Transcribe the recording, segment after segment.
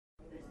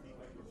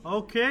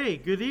Okay,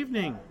 good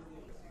evening.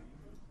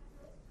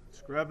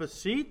 Let's grab a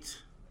seat.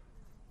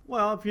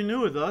 Well, if you're new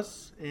with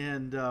us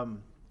and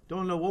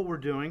don't know what we're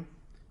doing,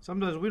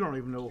 sometimes we don't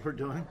even know what we're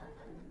doing.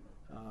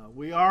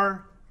 We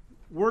are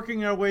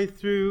working our way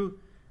through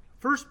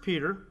 1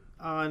 Peter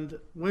on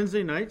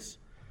Wednesday nights.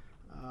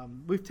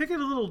 We've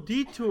taken a little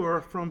detour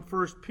from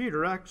 1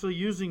 Peter, actually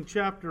using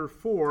chapter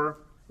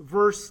 4,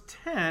 verse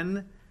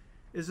 10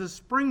 is a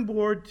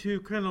springboard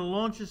to kind of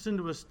launch us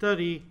into a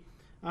study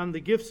on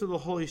the gifts of the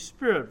Holy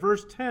Spirit.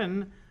 Verse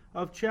 10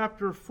 of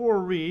chapter 4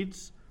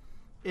 reads,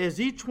 "As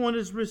each one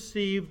has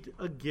received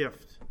a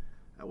gift."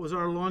 That was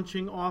our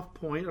launching off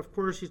point. Of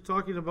course, he's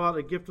talking about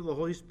a gift of the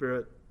Holy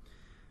Spirit.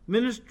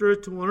 "Minister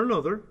to one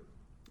another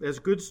as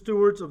good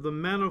stewards of the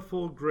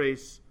manifold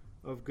grace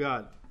of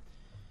God."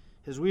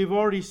 As we've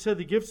already said,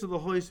 the gifts of the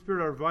Holy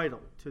Spirit are vital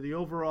to the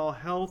overall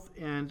health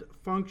and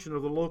function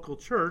of the local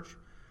church,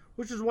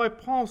 which is why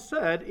Paul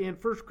said in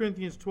 1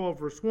 Corinthians 12,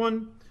 verse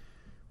 1,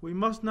 we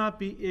must not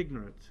be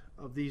ignorant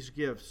of these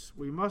gifts.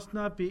 We must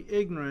not be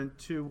ignorant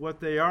to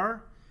what they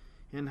are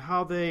and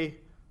how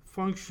they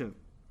function.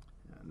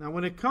 Now,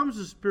 when it comes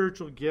to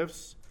spiritual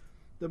gifts,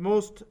 the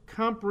most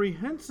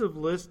comprehensive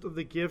list of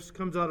the gifts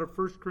comes out of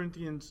 1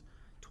 Corinthians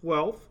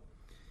 12.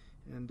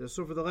 And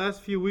so for the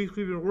last few weeks,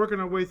 we've been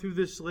working our way through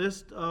this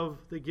list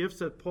of the gifts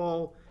that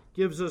Paul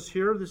gives us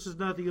here. This is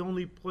not the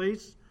only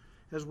place,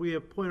 as we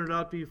have pointed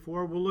out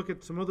before. We'll look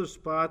at some other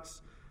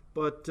spots,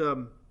 but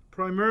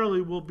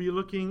primarily we'll be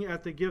looking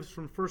at the gifts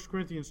from 1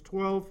 Corinthians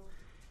 12,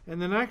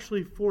 and then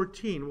actually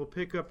 14. We'll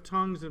pick up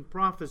tongues and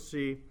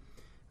prophecy,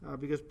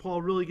 because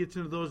Paul really gets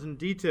into those in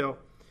detail.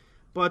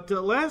 But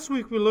last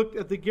week we looked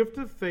at the gift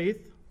of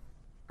faith,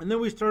 and then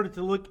we started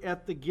to look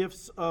at the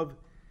gifts of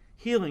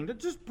healing.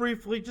 Just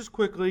briefly, just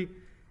quickly,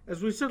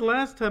 as we said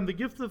last time, the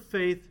gift of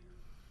faith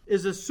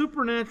is a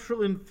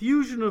supernatural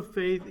infusion of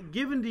faith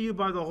given to you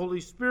by the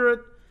Holy Spirit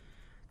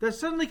that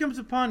suddenly comes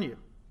upon you.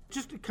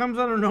 It comes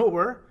out of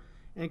nowhere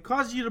and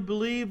causes you to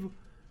believe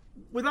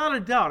without a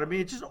doubt. I mean,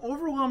 it's just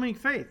overwhelming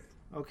faith,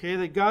 okay,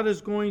 that God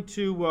is going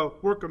to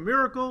work a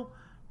miracle,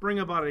 bring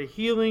about a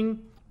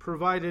healing,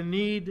 provide a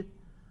need,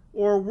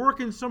 or work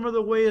in some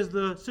other way as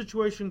the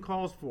situation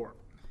calls for.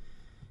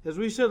 As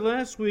we said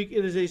last week,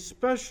 it is a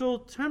special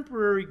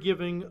temporary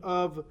giving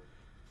of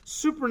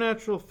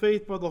supernatural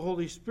faith by the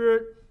Holy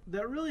Spirit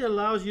that really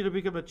allows you to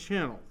become a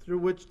channel through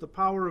which the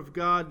power of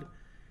God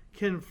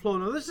can flow.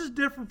 Now, this is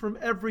different from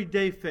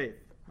everyday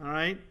faith, all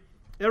right?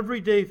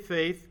 Everyday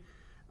faith,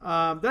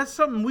 that's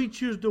something we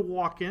choose to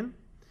walk in.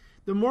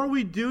 The more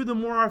we do, the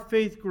more our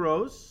faith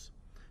grows.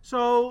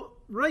 So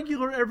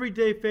regular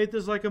everyday faith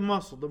is like a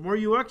muscle. The more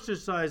you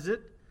exercise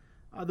it,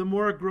 the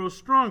more it grows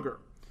stronger.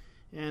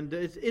 And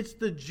it's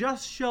the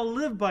just shall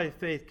live by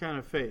faith kind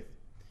of faith.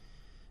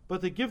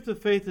 But the gift of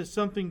faith is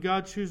something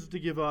God chooses to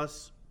give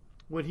us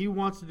when he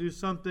wants to do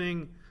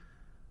something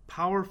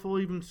powerful,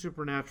 even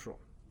supernatural.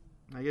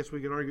 I guess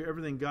we could argue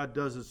everything God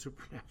does is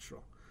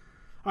supernatural.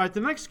 All right,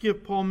 the next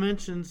gift Paul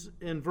mentions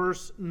in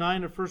verse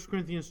 9 of 1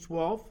 Corinthians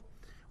 12.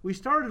 We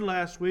started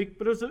last week,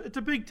 but it's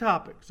a big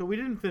topic, so we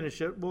didn't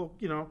finish it. We'll,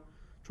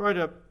 try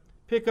to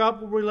pick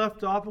up where we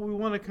left off, but we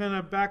want to kind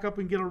of back up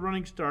and get a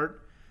running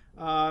start.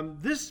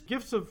 This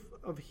gifts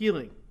of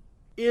healing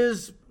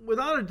is,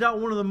 without a doubt,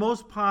 one of the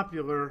most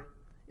popular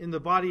in the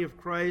body of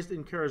Christ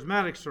in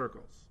charismatic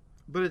circles,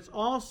 but it's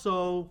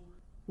also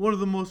one of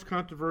the most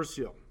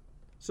controversial.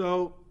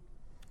 So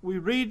we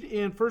read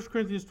in 1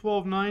 Corinthians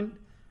 12:9,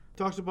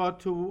 talks about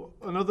to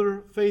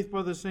another faith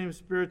by the same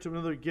Spirit, to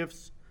another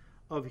gifts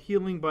of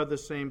healing by the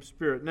same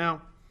Spirit.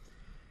 Now,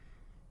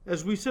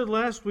 as we said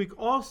last week,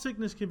 all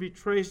sickness can be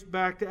traced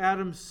back to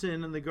Adam's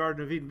sin in the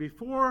Garden of Eden.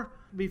 Before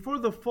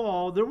the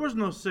fall, there was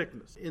no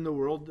sickness in the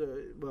world.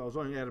 Well, it was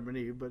only Adam and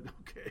Eve, but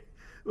okay.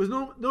 There was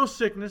no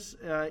sickness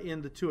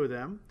in the two of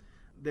them.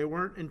 They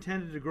weren't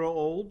intended to grow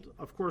old.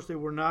 Of course, they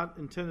were not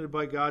intended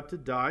by God to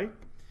die.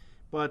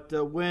 But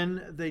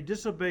when they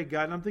disobeyed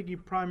God, and I'm thinking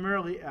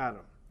primarily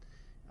Adam,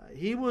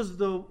 he was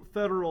the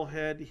federal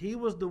head. He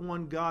was the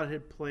one God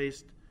had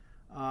placed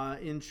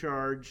in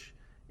charge.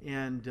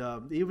 And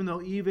even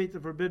though Eve ate the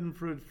forbidden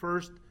fruit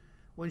first,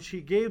 when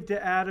she gave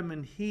to Adam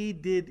and he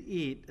did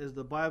eat, as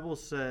the Bible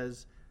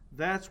says,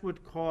 that's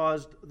what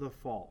caused the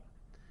fall.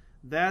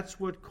 That's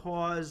what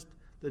caused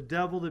the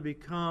devil to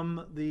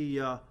become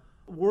the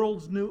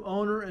world's new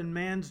owner and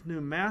man's new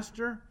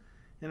master.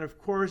 And of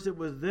course, it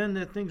was then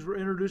that things were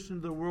introduced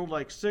into the world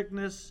like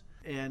sickness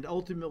and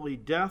ultimately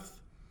death.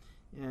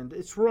 And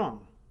it's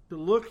wrong to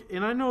look,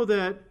 and I know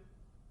that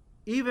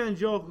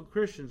evangelical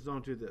Christians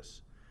don't do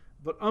this,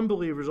 but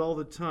unbelievers all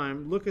the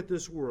time look at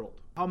this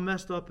world, how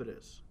messed up it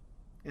is.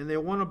 And they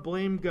want to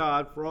blame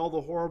God for all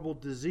the horrible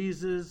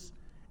diseases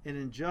and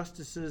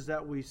injustices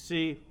that we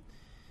see.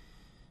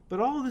 But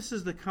all of this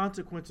is the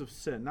consequence of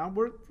sin. Now,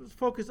 we're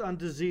focused on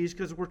disease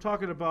because we're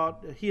talking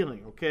about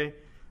healing, okay?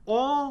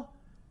 All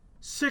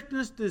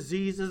sickness,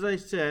 disease, as I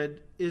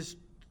said, is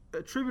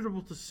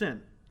attributable to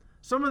sin.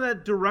 Some of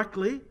that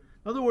directly.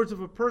 In other words, if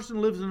a person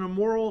lives an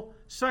immoral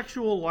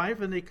sexual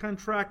life and they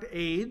contract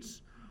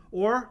AIDS,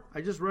 Or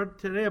I just read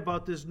today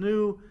about this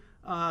new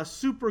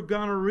super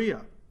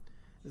gonorrhea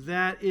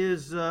that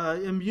is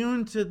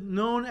immune to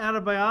known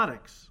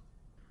antibiotics.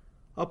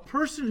 A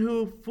person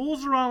who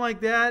fools around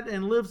like that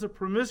and lives a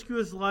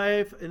promiscuous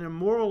life, an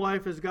immoral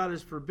life as God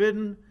has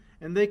forbidden,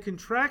 and they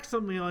contract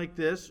something like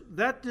this,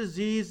 that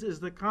disease is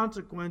the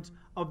consequence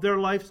of their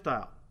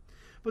lifestyle.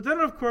 But then,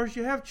 of course,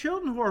 you have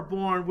children who are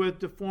born with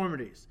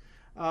deformities,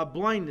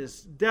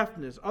 blindness,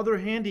 deafness, other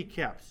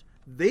handicaps.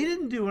 They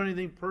didn't do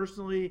anything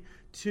personally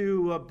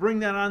to bring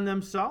that on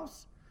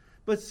themselves.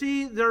 But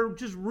see, they're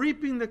just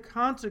reaping the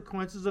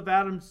consequences of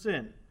Adam's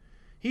sin.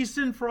 He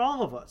sinned for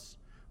all of us.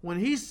 When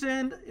he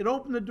sinned, it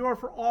opened the door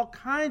for all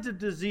kinds of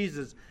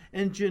diseases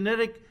and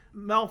genetic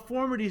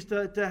malformities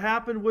to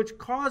happen, which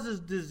causes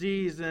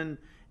disease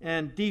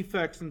and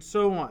defects and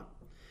so on.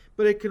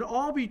 But it can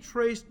all be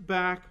traced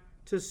back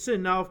to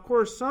sin. Now, of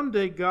course,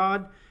 someday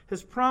God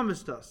has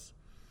promised us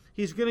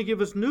He's going to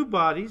give us new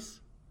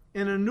bodies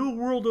and a new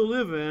world to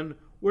live in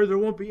where there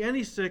won't be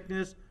any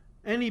sickness,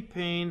 any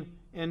pain,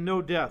 and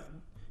no death.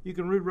 You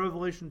can read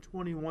Revelation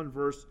 21,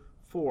 verse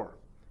 4,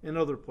 and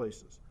other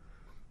places.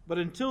 But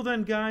until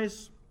then,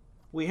 guys,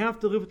 we have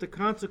to live with the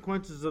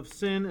consequences of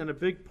sin, and a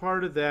big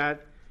part of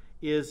that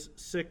is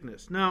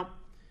sickness. Now,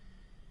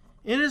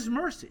 in His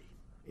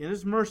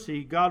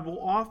mercy, God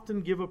will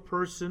often give a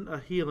person a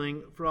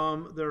healing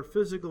from their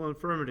physical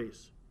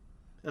infirmities.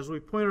 As we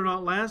pointed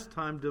out last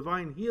time,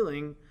 divine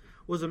healing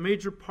was a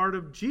major part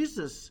of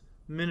Jesus'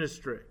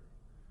 ministry.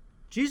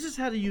 Jesus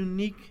had a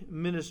unique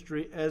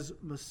ministry as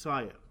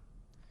Messiah.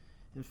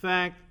 In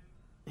fact,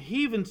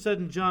 He even said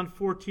in John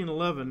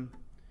 14:11,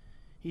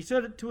 He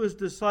said it to His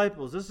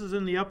disciples. This is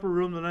in the upper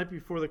room the night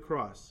before the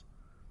cross.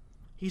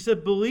 He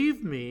said,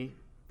 "Believe me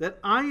that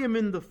I am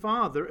in the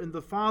Father and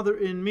the Father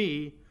in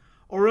me,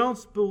 or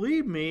else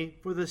believe me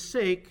for the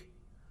sake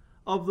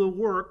of the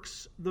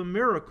works, the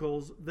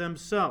miracles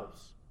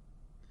themselves."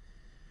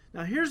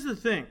 Now here's the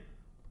thing.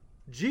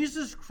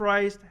 Jesus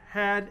Christ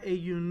had a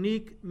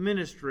unique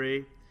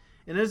ministry,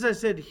 and as I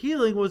said,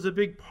 healing was a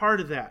big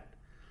part of that.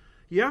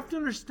 You have to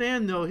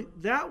understand, though,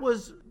 that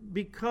was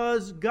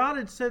because God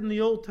had said in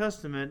the Old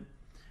Testament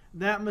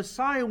that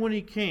Messiah, when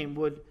He came,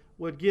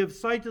 would give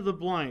sight to the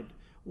blind,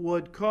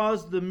 would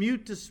cause the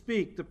mute to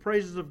speak the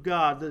praises of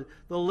God,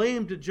 the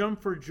lame to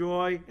jump for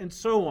joy, and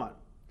so on.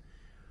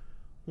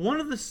 One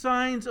of the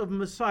signs of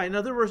Messiah,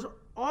 now there was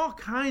all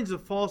kinds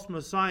of false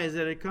messiahs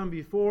that had come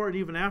before and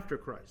even after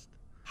Christ.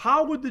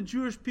 How would the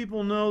Jewish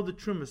people know the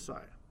true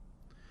Messiah?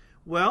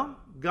 Well,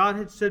 God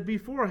had said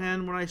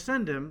beforehand, when I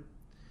send Him,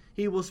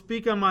 He will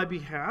speak on my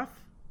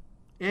behalf,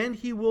 and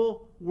He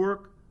will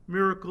work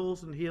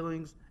miracles and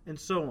healings and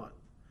so on.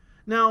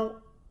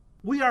 Now,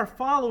 we are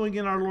following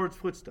in our Lord's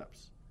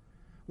footsteps.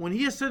 When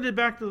He ascended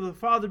back to the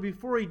Father,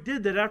 before He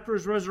did that, after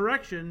His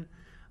resurrection,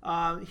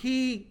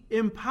 He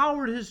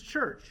empowered His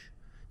church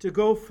to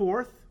go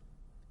forth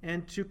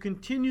and to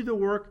continue the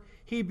work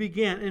He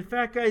began. In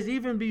fact, guys,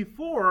 even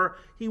before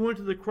He went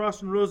to the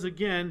cross and rose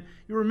again,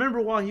 you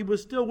remember while He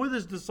was still with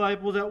His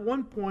disciples, at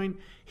one point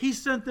He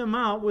sent them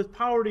out with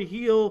power to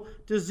heal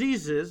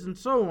diseases and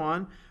so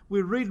on.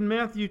 We read in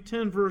Matthew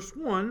 10, verse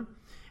 1,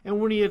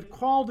 "And when He had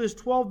called His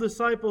 12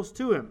 disciples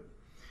to Him,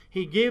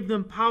 He gave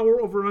them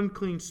power over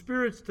unclean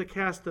spirits to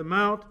cast them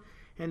out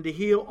and to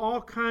heal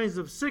all kinds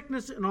of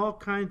sickness and all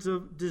kinds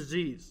of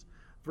disease."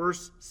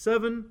 Verse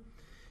 7,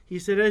 He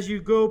said, "As you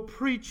go,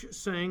 preach,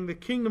 saying, the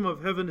kingdom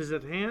of heaven is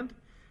at hand.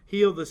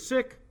 Heal the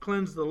sick,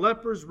 cleanse the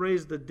lepers,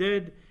 raise the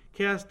dead,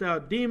 cast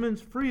out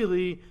demons.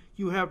 Freely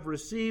you have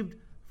received,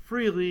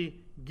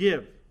 freely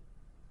give."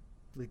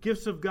 The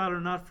gifts of God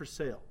are not for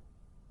sale.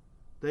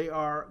 They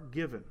are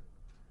given.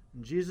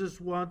 And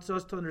Jesus wants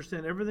us to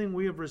understand everything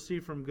we have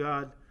received from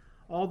God,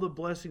 all the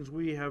blessings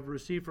we have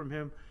received from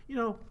Him,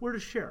 we're to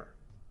share.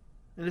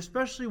 And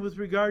especially with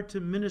regard to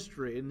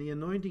ministry and the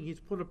anointing He's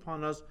put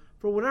upon us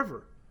for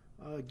whatever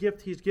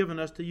gift He's given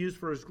us to use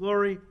for His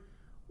glory,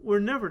 we're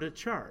never to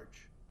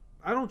charge.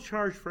 I don't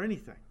charge for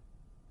anything.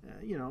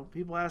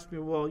 People ask me,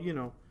 well,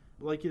 I'd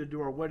like you to do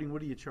our wedding.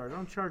 What do you charge? I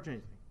don't charge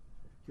anything.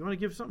 If you want to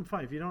give something,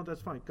 fine. If you don't,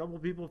 that's fine. A couple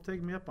of people have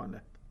taken me up on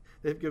that.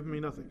 They've given me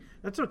nothing.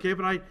 That's okay,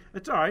 but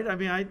it's all right. I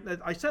mean,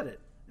 I said it,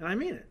 and I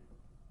mean it.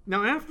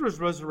 Now, after His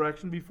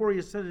resurrection, before He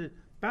ascended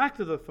back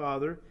to the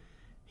Father,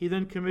 He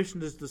then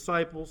commissioned His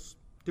disciples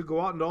to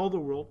go out into all the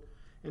world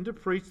and to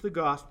preach the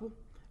gospel.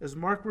 As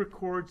Mark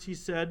records, he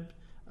said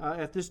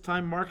at this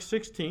time, Mark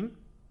 16,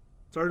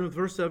 starting with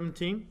verse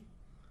 17,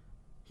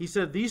 he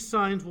said, "These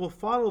signs will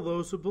follow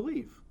those who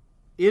believe.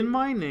 In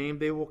my name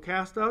they will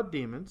cast out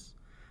demons.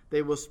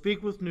 They will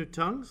speak with new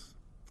tongues.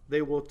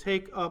 They will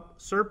take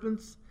up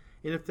serpents.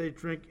 And if they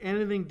drink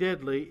anything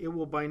deadly, it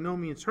will by no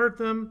means hurt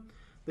them.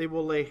 They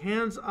will lay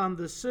hands on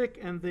the sick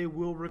and they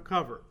will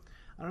recover."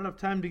 I don't have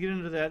time to get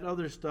into that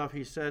other stuff.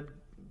 He said,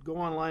 go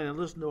online and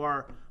listen to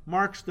our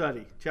Mark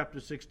study,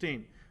 chapter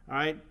 16. All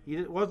right?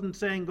 He wasn't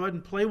saying go ahead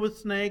and play with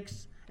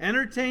snakes,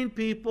 entertain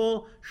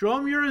people, show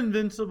them you're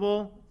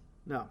invincible.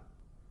 No.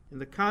 In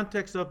the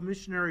context of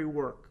missionary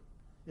work,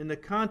 in the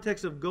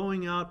context of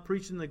going out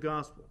preaching the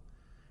gospel,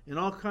 in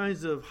all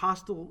kinds of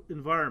hostile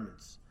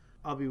environments,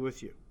 I'll be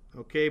with you.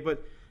 Okay,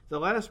 but the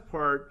last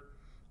part,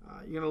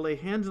 you're going to lay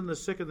hands on the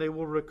sick and they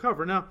will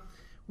recover. Now,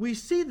 we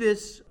see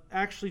this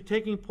actually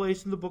taking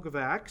place in the book of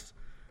Acts.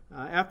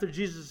 After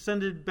Jesus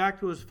ascended back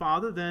to his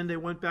Father, then they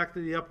went back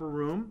to the upper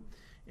room.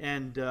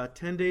 And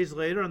 10 days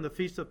later, on the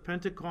Feast of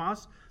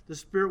Pentecost, the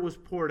Spirit was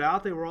poured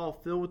out. They were all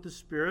filled with the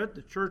Spirit.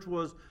 The church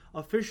was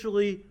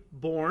officially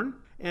born.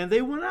 And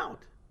they went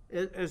out,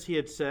 as he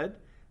had said.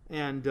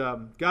 And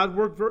God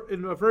worked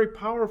in a very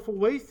powerful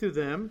way through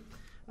them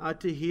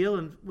to heal.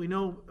 And we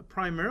know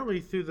primarily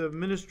through the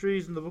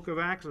ministries in the book of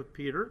Acts of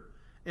Peter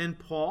and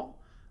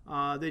Paul.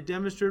 They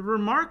demonstrated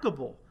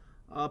remarkable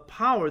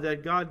power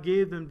that God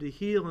gave them to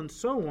heal and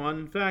so on.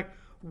 In fact,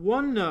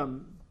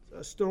 one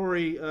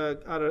story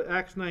out of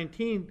Acts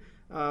 19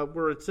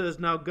 where it says,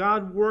 now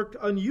God worked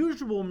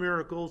unusual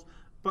miracles,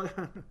 but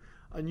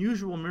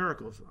unusual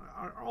miracles.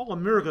 All the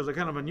miracles are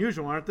kind of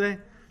unusual, aren't they?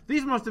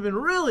 These must have been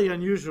really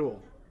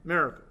unusual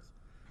miracles.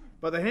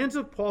 By the hands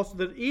of Paul, so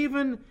that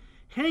even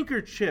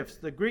handkerchiefs,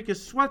 the Greek is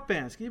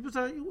sweatbands. He was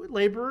a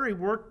laborer, he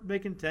worked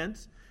making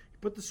tents. He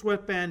put the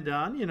sweatband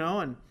on,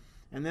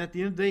 and then at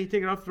the end of the day, he'd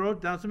take it off, throw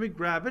it down, somebody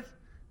grab it,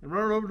 and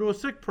run it over to a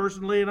sick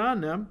person, lay it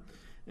on them.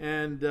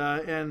 And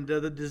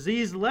the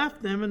disease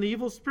left them, and the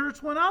evil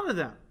spirits went out of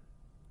them.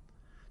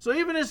 So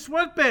even his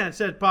sweatbands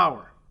had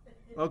power.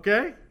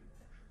 Okay? It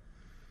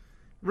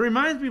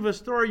reminds me of a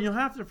story. You'll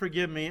have to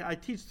forgive me. I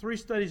teach 3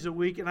 studies a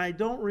week, and I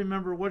don't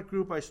remember what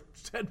group I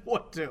said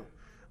what to.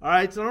 All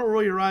right? So don't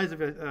roll your eyes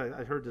if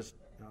I heard this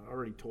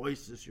already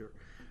twice this year.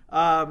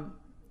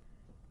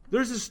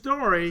 There's a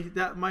story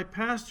that my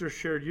pastor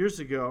shared years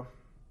ago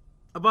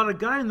about a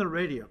guy on the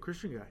radio, a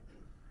Christian guy.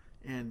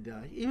 And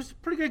he was a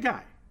pretty good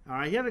guy. All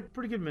right, he had a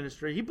pretty good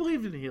ministry. He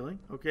believed in healing,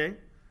 okay?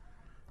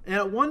 And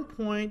at one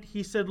point,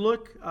 he said,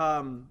 look,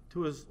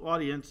 to his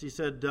audience, he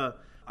said,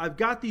 I've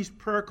got these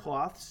prayer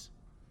cloths,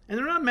 and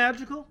they're not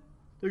magical.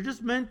 They're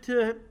just meant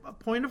to a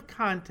point of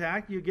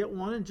contact. You get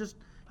one, and just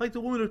like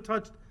the woman who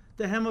touched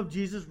the hem of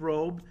Jesus'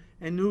 robe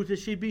and knew that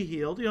she'd be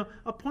healed,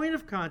 a point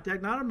of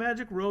contact, not a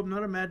magic robe,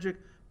 not a magic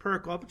prayer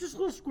cloth, but just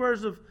little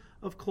squares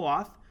of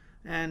cloth.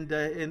 And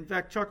in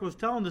fact, Chuck was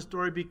telling the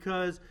story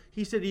because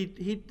he said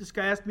this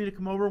guy asked me to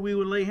come over. We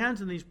would lay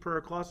hands on these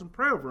prayer cloths and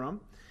pray over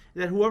them,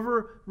 that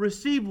whoever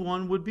received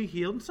one would be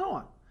healed and so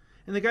on.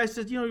 And the guy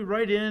said, you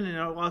write in, and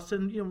I'll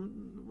send, it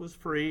was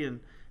free. And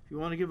if you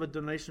want to give a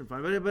donation,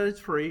 fine, but it's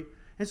free.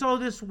 And so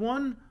this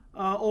one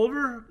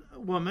older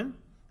woman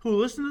who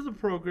listened to the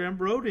program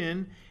wrote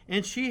in,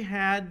 and she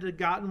had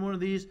gotten one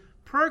of these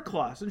prayer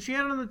cloths, and she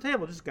had it on the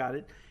table, just got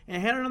it,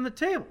 and had it on the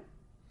table.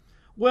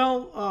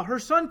 Well, her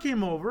son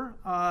came over.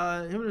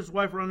 Him and his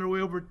wife were on their way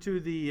over to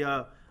the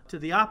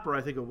opera,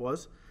 I think it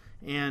was.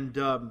 And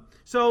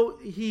so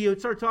he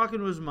started talking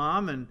to his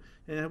mom, and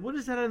what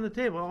is that on the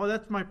table? Oh,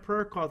 that's my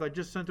prayer cloth I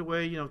just sent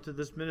away, to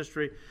this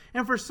ministry.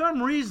 And for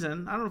some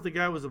reason, I don't know if the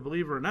guy was a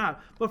believer or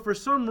not, but for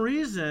some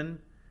reason,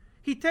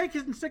 he takes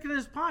it and sticks it in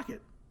his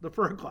pocket, the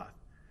prayer cloth.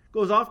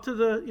 Goes off to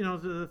the, to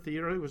the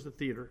theater. It was the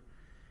theater.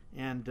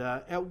 And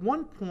at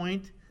one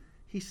point,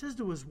 he says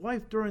to his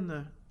wife during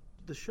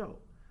the show,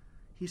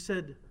 he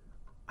said,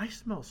 I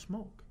smell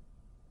smoke.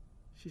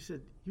 She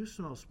said, you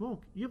smell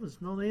smoke? You haven't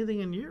smelled anything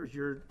in years.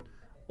 Your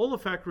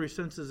olfactory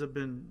senses have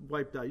been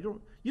wiped out.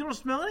 You don't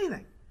smell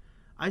anything.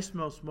 I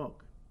smell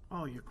smoke.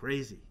 Oh, you're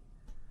crazy.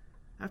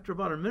 After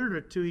about a minute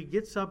or two, he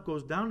gets up,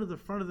 goes down to the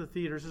front of the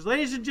theater, says,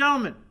 ladies and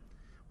gentlemen,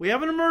 we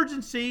have an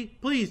emergency.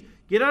 Please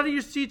get out of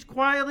your seats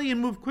quietly and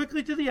move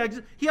quickly to the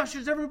exit. He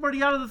ushers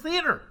everybody out of the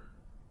theater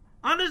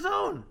on his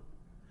own.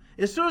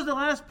 As soon as the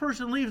last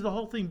person leaves, the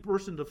whole thing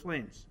bursts into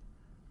flames.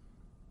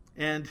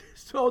 And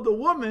so the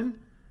woman,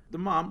 the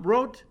mom,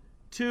 wrote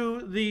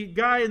to the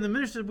guy in the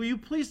ministry, will you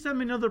please send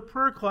me another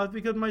prayer cloth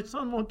because my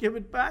son won't give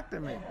it back to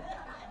me.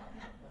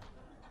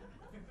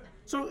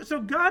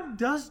 So God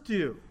does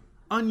do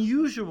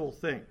unusual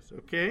things,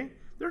 okay?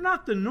 They're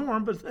not the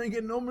norm, but then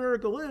again, no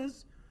miracle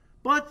is.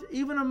 But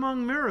even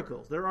among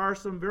miracles, there are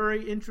some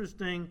very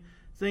interesting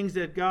things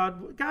that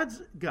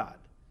God's God.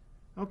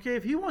 Okay,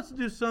 if he wants to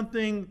do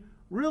something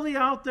really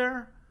out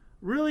there,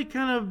 really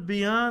kind of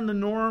beyond the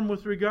norm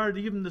with regard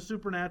to even the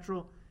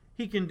supernatural,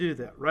 he can do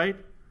that, right?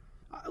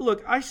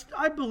 Look,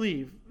 I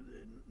believe,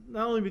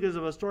 not only because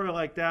of a story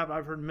like that, but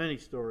I've heard many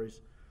stories,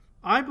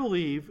 I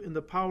believe in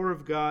the power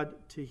of God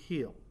to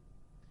heal,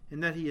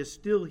 and that he is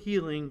still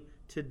healing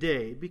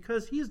today,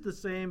 because he's the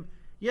same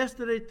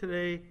yesterday,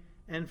 today,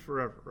 and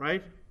forever,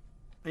 right?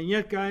 And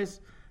yet,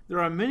 guys, there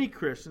are many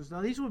Christians.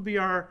 Now, these would be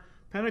our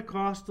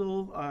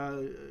Pentecostal,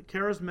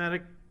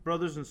 charismatic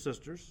brothers and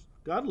sisters.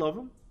 God love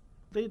them.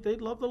 They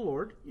love the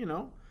Lord,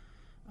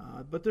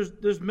 But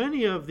there's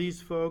many of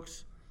these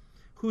folks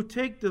who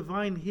take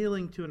divine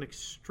healing to an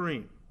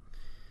extreme,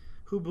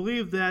 who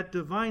believe that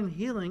divine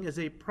healing is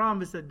a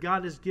promise that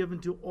God has given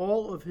to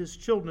all of his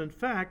children. In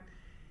fact,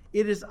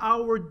 it is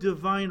our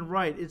divine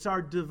right. It's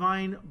our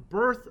divine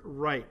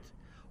birthright.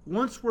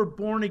 Once we're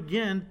born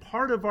again,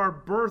 part of our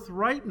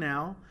birthright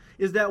now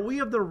is that we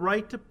have the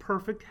right to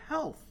perfect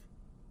health.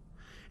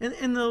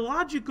 And the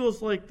logic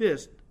goes like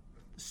this.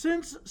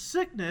 Since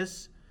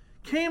sickness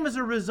came as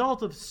a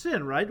result of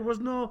sin, right? There was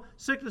no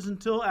sickness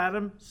until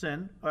Adam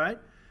sinned, all right?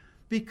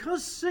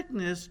 Because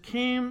sickness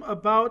came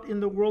about in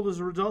the world as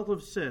a result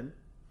of sin,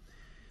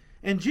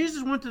 and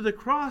Jesus went to the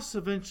cross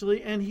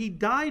eventually, and he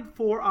died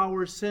for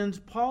our sins,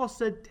 Paul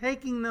said,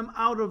 taking them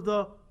out of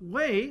the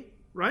way,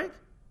 right?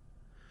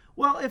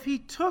 Well, if he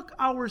took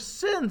our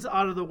sins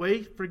out of the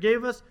way,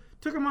 forgave us,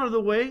 took them out of the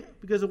way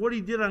because of what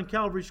he did on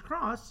Calvary's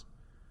cross,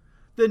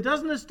 then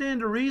doesn't it stand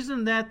to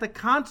reason that the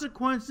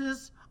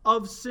consequences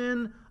of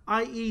sin,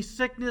 i.e.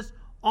 sickness,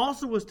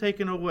 also was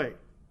taken away?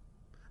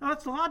 Now,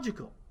 that's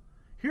logical.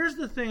 Here's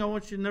the thing I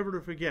want you never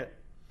to forget.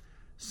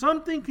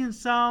 Something can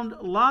sound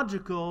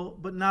logical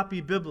but not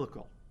be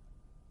biblical.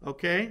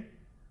 Okay?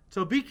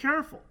 So be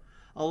careful.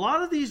 A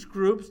lot of these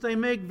groups, they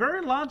make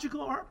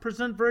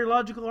present very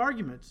logical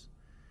arguments.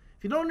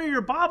 If you don't know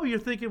your Bible, you're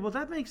thinking, well,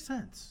 that makes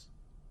sense.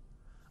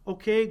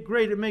 Okay,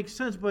 great, it makes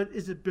sense, but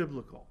is it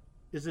biblical?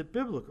 Is it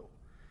biblical?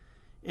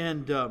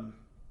 And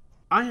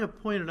I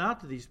have pointed out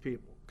to these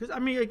people, because,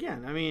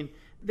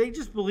 they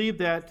just believe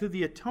that through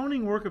the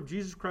atoning work of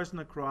Jesus Christ on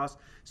the cross,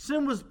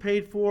 sin was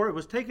paid for, it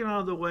was taken out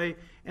of the way,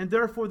 and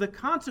therefore the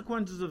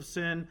consequences of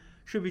sin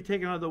should be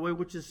taken out of the way,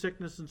 which is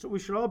sickness. And so we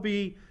should all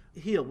be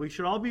healed. We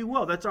should all be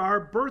well. That's our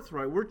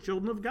birthright. We're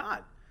children of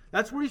God.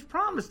 That's what he's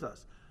promised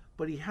us.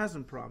 But he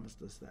hasn't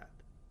promised us that.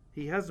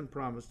 He hasn't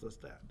promised us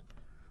that.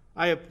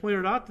 I have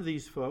pointed out to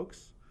these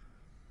folks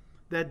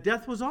that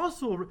death was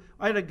also...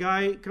 I had a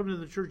guy come to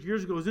the church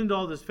years ago who was into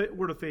all this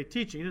Word of Faith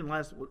teaching. It didn't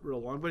last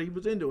real long, but he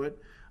was into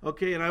it.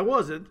 Okay, and I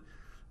wasn't.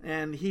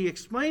 And he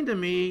explained to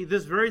me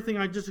this very thing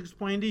I just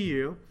explained to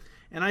you.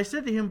 And I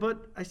said to him,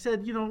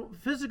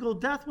 physical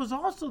death was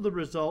also the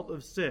result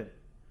of sin.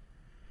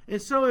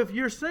 And so if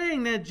you're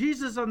saying that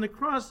Jesus on the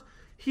cross,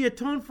 he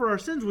atoned for our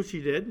sins, which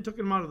he did, and took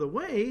them out of the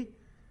way,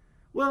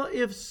 well,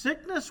 if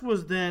sickness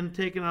was then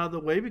taken out of the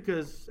way,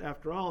 because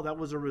after all, that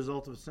was a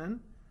result of sin,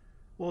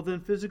 well,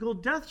 then physical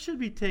death should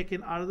be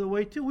taken out of the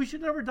way too. We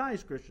should never die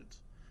as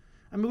Christians.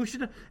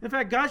 In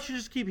fact, God should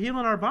just keep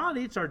healing our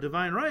body. It's our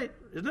divine right,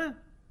 isn't it?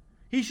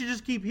 He should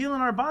just keep healing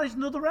our bodies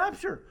until the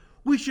rapture.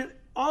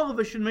 All of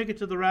us should make it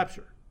to the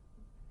rapture.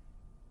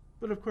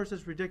 But of course,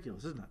 that's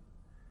ridiculous, isn't it?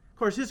 Of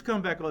course, his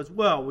comeback was,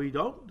 well, we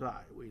don't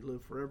die. We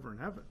live forever in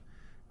heaven.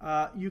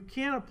 You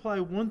can't apply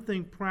one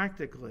thing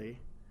practically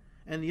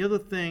and the other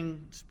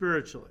thing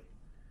spiritually.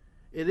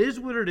 It is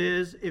what it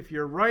is. If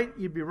you're right,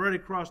 you'd be right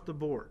across the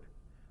board.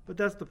 But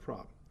that's the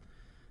problem.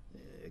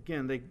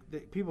 Again,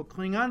 people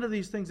cling on to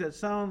these things that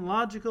sound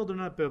logical, they're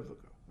not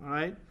biblical. All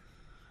right?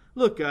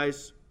 Look,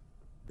 guys,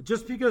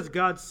 just because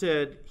God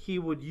said he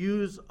would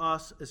use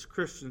us as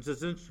Christians,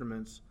 as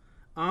instruments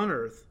on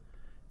earth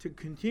to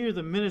continue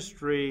the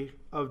ministry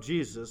of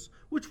Jesus,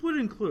 which would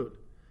include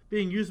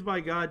being used by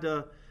God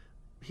to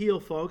heal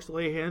folks,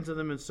 lay hands on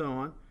them, and so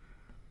on,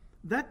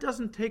 that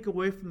doesn't take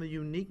away from the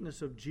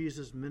uniqueness of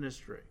Jesus'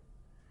 ministry.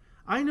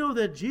 I know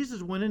that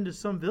Jesus went into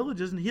some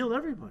villages and healed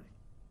everybody.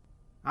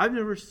 I've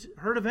never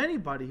heard of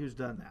anybody who's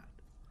done that.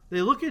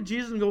 They look at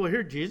Jesus and go, well,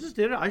 here, Jesus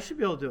did it. I should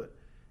be able to do it.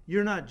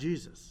 You're not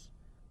Jesus.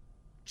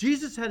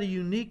 Jesus had a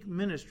unique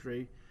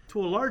ministry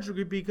to a large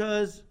degree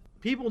because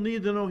people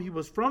needed to know he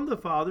was from the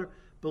Father,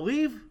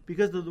 believe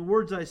because of the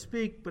words I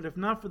speak, but if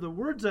not for the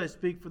words I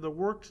speak, for the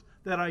works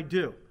that I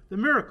do, the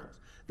miracles.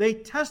 They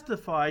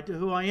testify to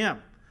who I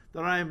am,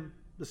 that I am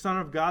the Son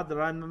of God, that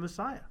I'm the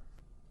Messiah.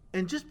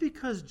 And just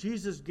because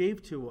Jesus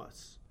gave to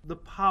us the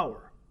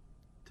power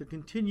to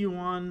continue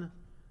on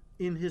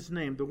in his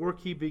name, the work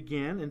he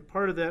began, and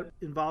part of that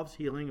involves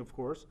healing, of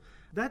course,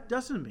 that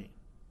doesn't mean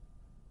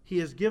he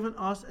has given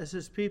us as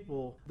his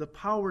people the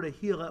power to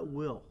heal at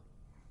will.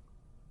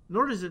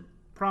 Nor does it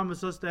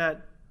promise us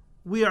that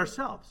we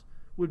ourselves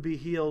would be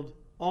healed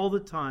all the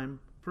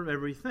time from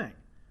everything.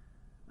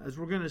 As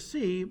we're going to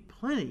see,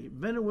 plenty,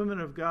 men and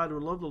women of God who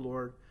love the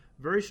Lord,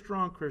 very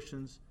strong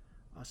Christians,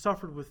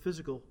 suffered with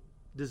physical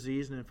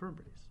disease and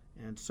infirmities,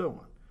 and so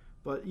on.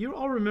 But you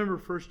all remember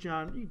 1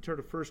 John. You can turn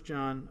to 1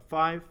 John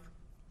 5.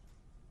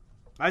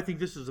 I think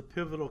this is a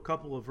pivotal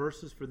couple of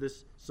verses for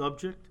this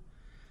subject,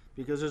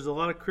 because there's a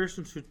lot of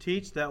Christians who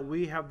teach that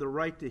we have the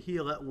right to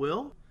heal at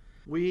will.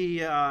 We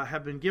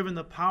have been given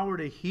the power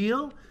to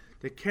heal,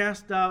 to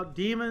cast out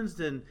demons,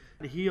 and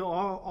to heal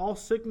all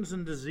sickness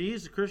and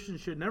disease.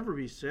 Christians should never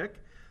be sick.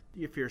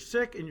 If you're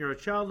sick and you're a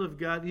child of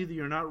God, either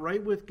you're not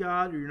right with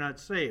God or you're not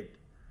saved,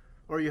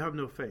 or you have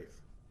no faith.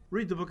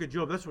 Read the book of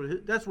Job.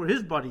 That's what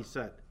his buddy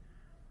said.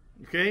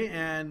 Okay,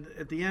 and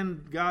at the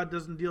end, God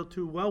doesn't deal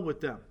too well with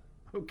them.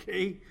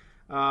 Okay,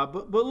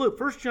 but look,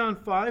 1 John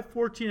 5,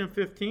 14 and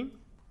 15.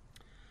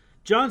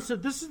 John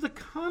said, this is the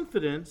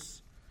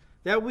confidence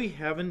that we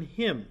have in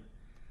him,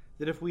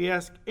 that if we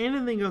ask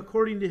anything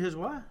according to his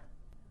what?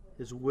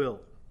 His will,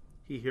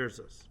 he hears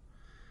us.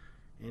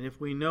 And if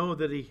we know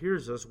that he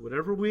hears us,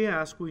 whatever we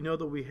ask, we know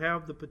that we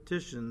have the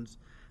petitions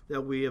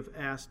that we have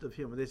asked of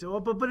him. And they say,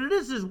 but it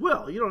is his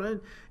will.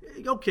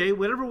 Okay,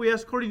 whatever we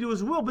ask according to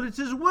his will, but it's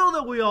his will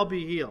that we all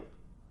be healed.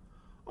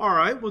 All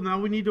right, well, now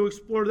we need to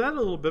explore that a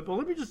little bit, but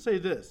let me just say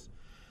this.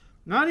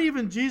 Not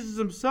even Jesus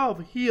himself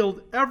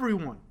healed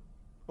everyone.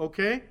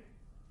 Okay?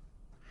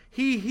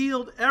 He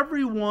healed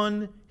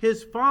everyone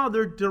his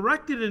Father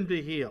directed him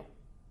to heal.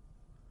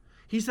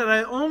 He said,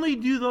 I only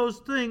do those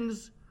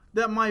things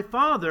that my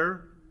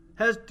Father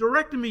has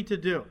directed me to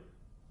do.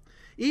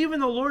 Even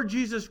the Lord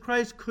Jesus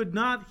Christ could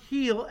not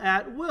heal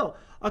at will.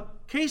 A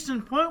case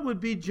in point would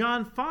be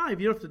John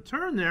 5. You don't have to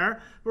turn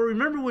there, but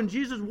remember when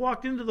Jesus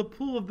walked into the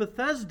pool of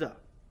Bethesda,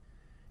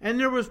 and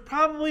there was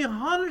probably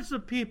hundreds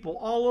of people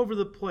all over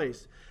the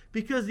place,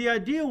 because the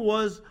idea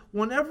was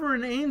whenever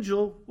an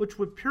angel, which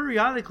would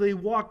periodically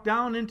walk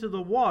down into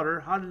the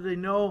water, how did they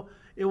know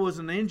it was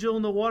an angel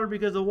in the water?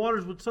 Because the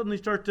waters would suddenly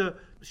start to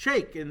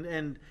shake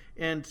and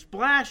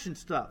splash and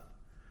stuff.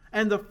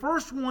 And the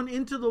first one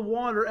into the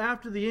water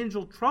after the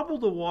angel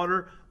troubled the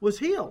water was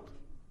healed.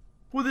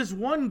 Well, this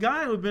one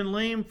guy who had been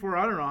lame for,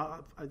 I don't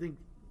know, I think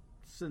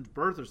since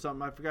birth or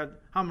something, I forgot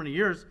how many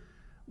years,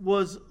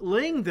 was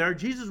laying there.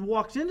 Jesus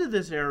walks into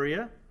this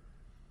area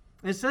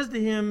and says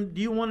to him,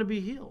 do you want to be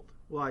healed?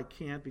 Well, I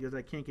can't, because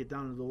I can't get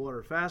down into the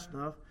water fast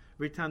enough.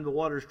 Every time the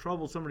water is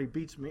troubled, somebody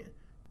beats me.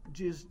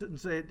 Jesus didn't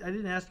say, I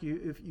didn't ask you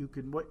if you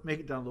could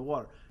make it down to the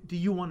water. Do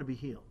you want to be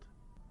healed?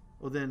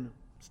 Well, then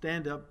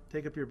stand up,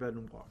 take up your bed,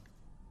 and walk.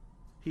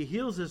 He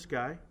heals this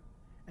guy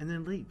and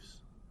then leaves.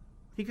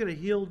 He could have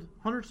healed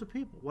hundreds of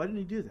people. Why didn't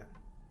he do that?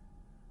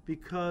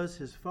 Because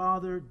his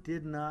Father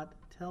did not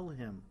tell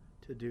him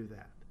to do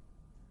that.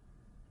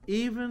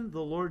 Even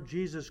the Lord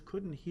Jesus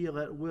couldn't heal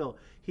at will.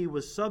 He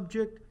was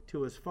subject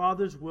to his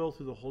Father's will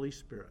through the Holy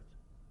Spirit.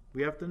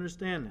 We have to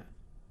understand that.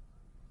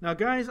 Now,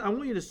 guys, I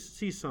want you to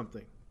see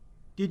something.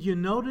 Did you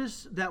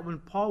notice that when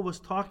Paul was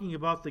talking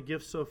about the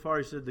gifts so far,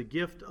 he said the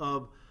gift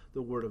of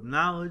the word of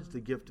knowledge,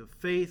 the gift of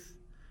faith,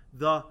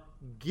 the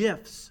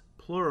gifts,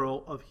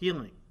 plural, of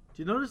healing.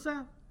 Do you notice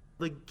that?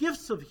 The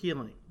gifts of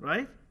healing,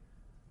 right?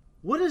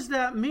 What does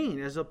that mean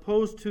as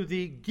opposed to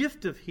the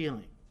gift of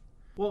healing?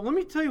 Well, let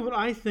me tell you what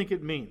I think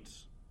it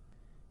means.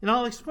 And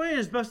I'll explain it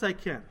as best I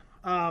can.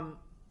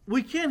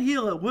 We can't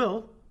heal at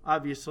will,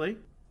 obviously.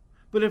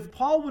 But if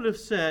Paul would have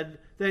said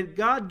that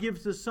God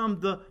gives to some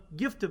the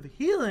gift of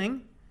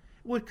healing,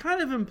 it would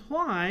kind of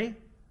imply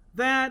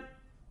that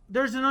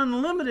there's an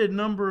unlimited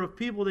number of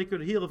people they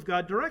could heal if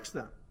God directs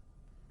them.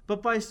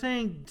 But by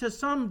saying to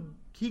some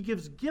he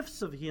gives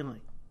gifts of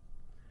healing,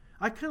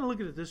 I kind of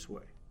look at it this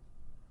way.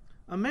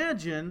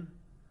 Imagine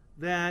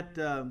that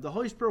the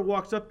Holy Spirit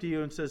walks up to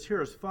you and says,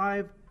 here's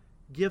 5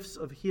 gifts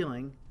of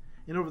healing,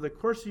 and over the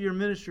course of your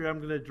ministry, I'm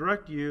going to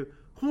direct you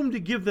whom to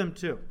give them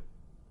to.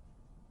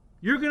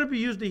 You're going to be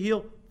used to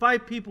heal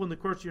 5 people in the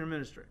course of your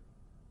ministry.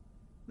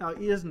 Now,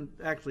 he doesn't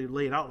actually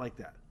lay it out like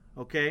that,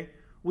 okay?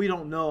 We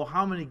don't know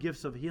how many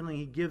gifts of healing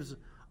he gives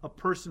a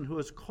person who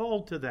is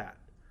called to that.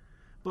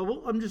 But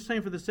I'm just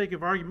saying for the sake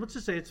of argument, let's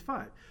just say it's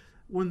 5.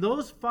 When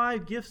those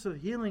 5 gifts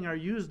of healing are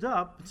used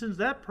up, since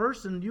that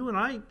person, you and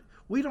I,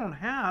 we don't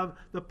have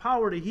the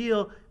power to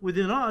heal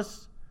within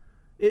us.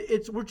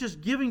 We're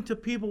just giving to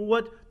people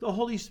what the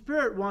Holy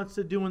Spirit wants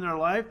to do in their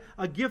life.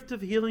 A gift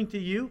of healing to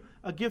you,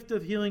 a gift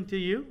of healing to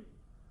you.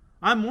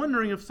 I'm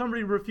wondering if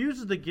somebody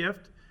refuses the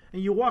gift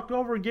and you walked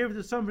over and gave it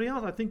to somebody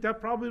else, I think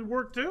that probably would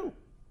work too.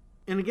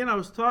 And again, I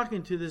was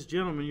talking to this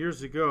gentleman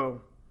years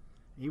ago.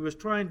 He was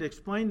trying to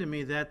explain to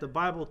me that the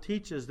Bible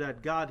teaches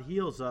that God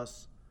heals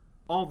us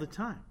all the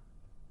time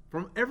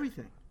from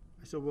everything.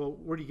 I said, well,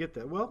 where do you get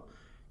that? Well,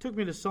 it took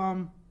me to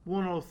Psalm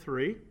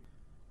 103,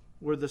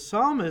 where the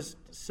psalmist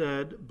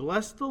said,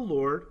 bless the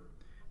Lord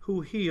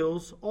who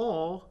heals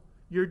all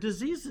your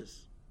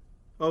diseases.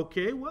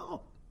 Okay,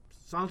 well,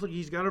 sounds like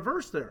he's got a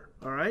verse there,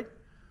 all right?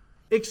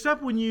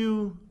 Except when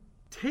you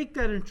take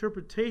that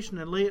interpretation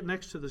and lay it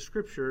next to the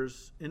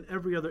scriptures in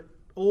every other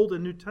Old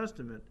and New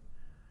Testament,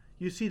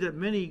 you see that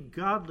many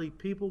godly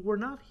people were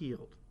not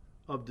healed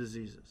of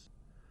diseases.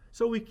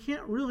 So we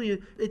can't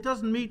really, it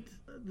doesn't meet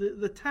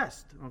the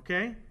test,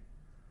 okay?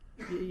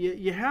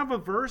 You have a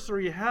verse or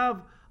you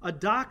have a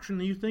doctrine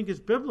that you think is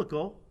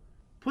biblical,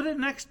 put it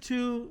next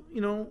to,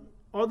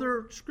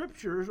 other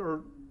scriptures,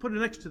 or put it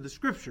next to the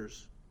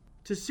scriptures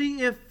to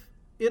see if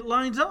it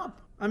lines up.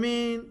 I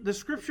mean, the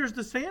scripture is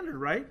the standard,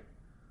 right?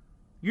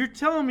 You're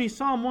telling me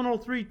Psalm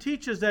 103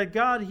 teaches that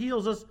God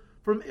heals us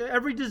from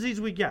every disease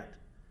we get.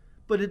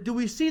 But do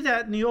we see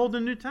that in the Old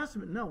and New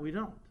Testament? No, we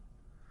don't.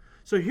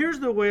 So here's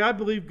the way I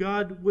believe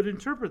God would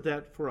interpret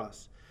that for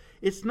us.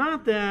 It's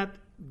not that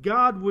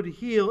God would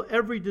heal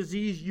every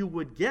disease you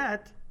would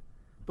get,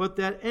 but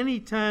that any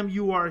time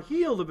you are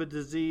healed of a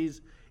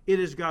disease, it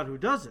is God who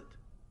does it.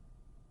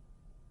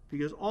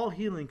 Because all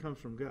healing comes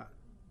from God.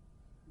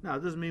 Now,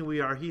 it doesn't mean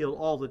we are healed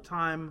all the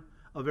time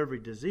of every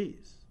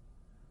disease.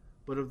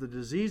 But of the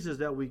diseases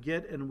that we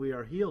get and we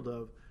are healed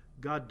of,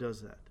 God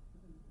does that.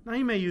 Now,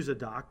 he may use a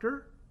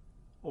doctor,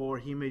 or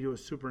he may do it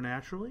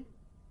supernaturally.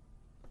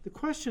 The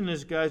question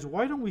is, guys,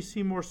 why don't we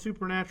see more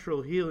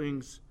supernatural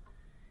healings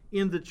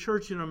in the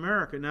church in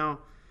America? Now,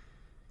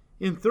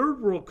 in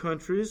third world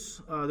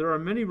countries, there are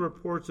many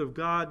reports of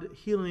God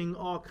healing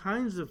all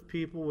kinds of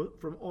people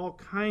from all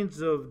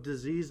kinds of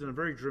disease in a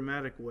very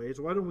dramatic ways.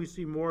 Why don't we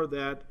see more of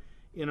that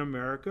in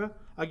America.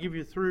 I'll give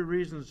you 3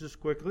 reasons just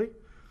quickly.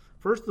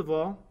 First of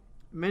all,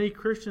 many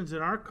Christians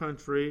in our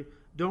country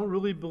don't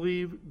really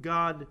believe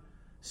God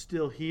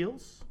still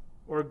heals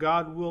or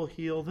God will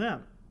heal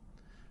them.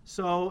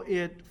 So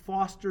it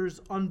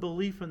fosters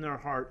unbelief in their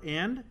heart.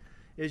 And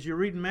as you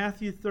read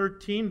Matthew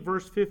 13,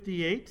 verse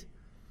 58,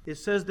 it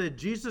says that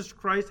Jesus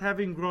Christ,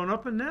 having grown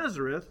up in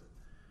Nazareth,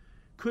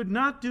 could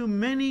not do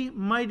many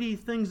mighty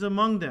things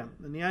among them.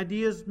 And the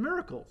idea is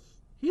miracles,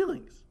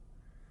 healings,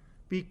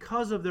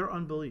 because of their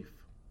unbelief.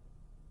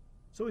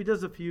 So he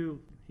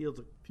heals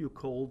a few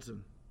colds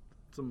and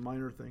some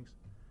minor things.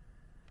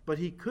 But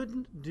he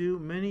couldn't do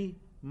many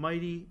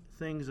mighty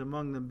things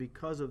among them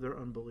because of their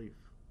unbelief.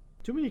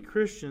 Too many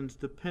Christians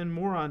depend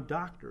more on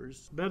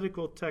doctors,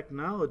 medical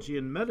technology,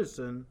 and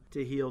medicine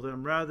to heal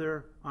them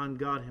rather on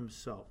God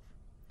himself.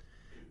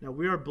 Now,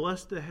 we are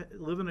blessed to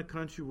live in a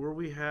country where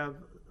we have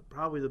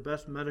probably the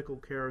best medical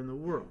care in the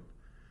world.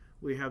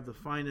 We have the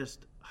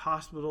finest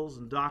hospitals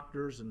and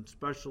doctors and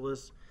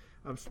specialists.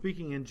 I'm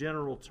speaking in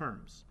general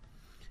terms.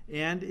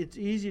 And it's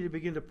easy to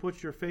begin to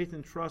put your faith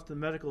and trust in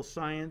medical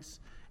science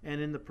and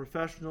in the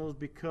professionals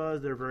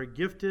because they're very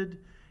gifted.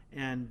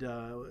 And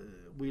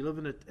we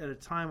live at a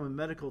time when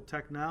medical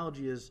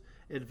technology is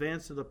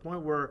advanced to the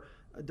point where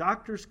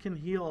doctors can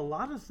heal a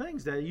lot of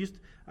things. I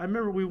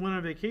remember we went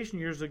on vacation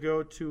years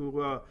ago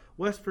to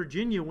West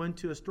Virginia, went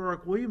to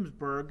historic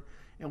Williamsburg,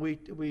 and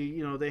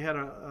they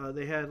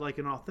had like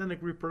an authentic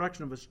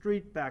reproduction of a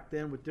street back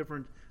then with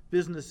different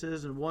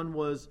businesses, and one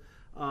was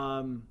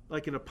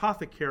like an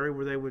apothecary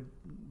where they would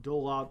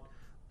dole out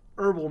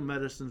herbal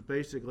medicines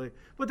basically.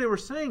 But they were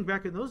saying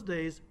back in those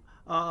days,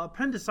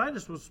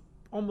 appendicitis was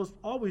almost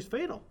always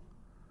fatal.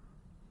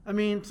 I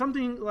mean,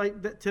 something like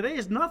that today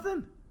is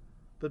nothing,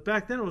 but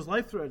back then it was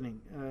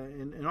life-threatening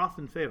and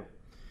often fatal.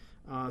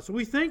 So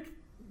we thank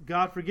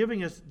God for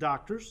giving us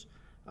doctors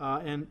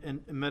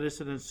and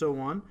medicine and so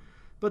on.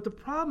 But the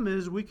problem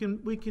is we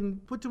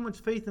can put too much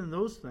faith in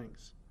those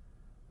things,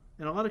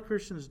 and a lot of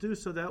Christians do.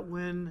 So that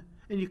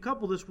and you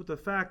couple this with the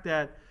fact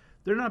that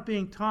they're not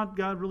being taught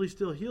God really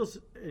still heals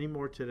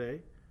anymore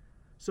today.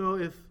 So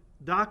if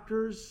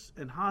doctors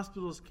and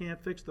hospitals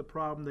can't fix the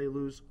problem, they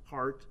lose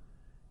heart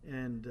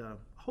and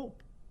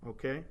hope,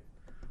 okay?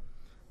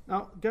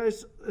 Now,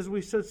 guys, as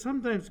we said,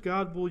 sometimes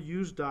God will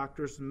use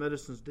doctors and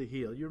medicines to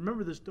heal. You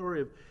remember the story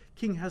of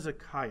King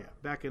Hezekiah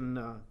back in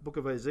the book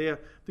of Isaiah,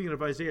 thinking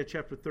of Isaiah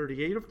chapter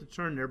 38. You don't have to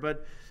turn there,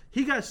 but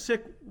he got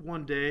sick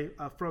one day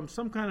from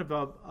some kind of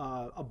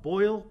a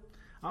boil.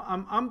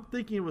 I'm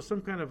thinking it was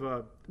some kind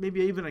of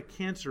maybe even a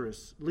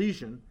cancerous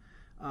lesion.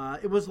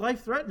 It was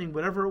life-threatening,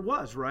 whatever it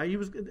was, right?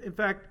 In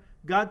fact,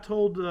 God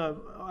told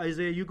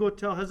Isaiah, you go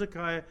tell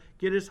Hezekiah,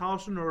 get his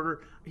house in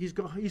order. He's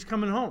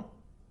coming home.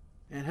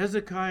 And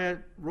Hezekiah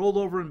rolled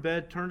over in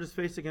bed, turned his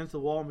face against the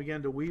wall, and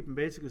began to weep, and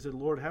basically said,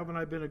 Lord, haven't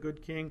I been a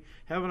good king?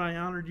 Haven't I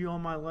honored you all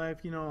my life?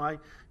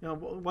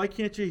 Why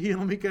can't you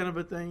heal me, kind of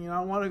a thing?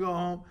 I want to go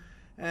home.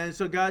 And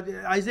so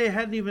Isaiah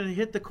hadn't even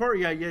hit the court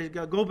yet. You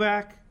got to go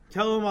back,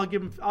 tell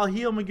him I'll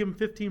heal him and give him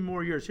 15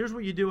 more years. Here's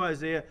what you do,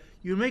 Isaiah.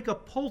 You make a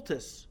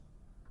poultice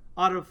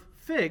out of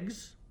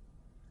figs,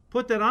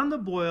 put that on the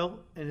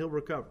boil, and he'll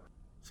recover.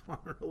 So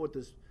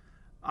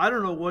I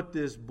don't know what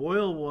this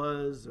boil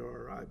was,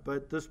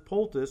 but this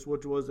poultice,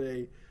 which was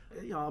a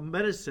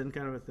medicine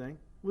kind of a thing,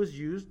 was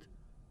used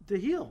to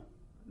heal.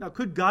 Now,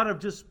 could God have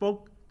just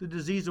spoke the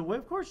disease away?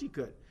 Of course he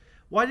could.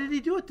 Why did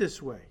he do it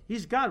this way?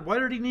 He's God. Why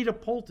did he need a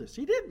poultice?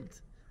 He didn't.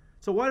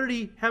 So why did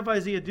he have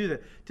Isaiah do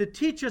that? To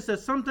teach us that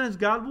sometimes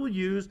God will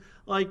use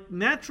like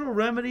natural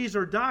remedies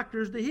or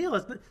doctors to heal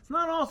us. It's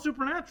not all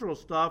supernatural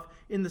stuff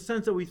in the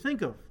sense that we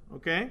think of,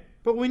 okay?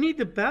 But we need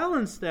to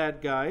balance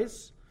that,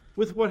 guys,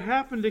 with what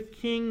happened to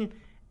King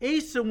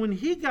Asa when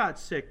he got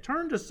sick.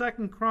 Turn to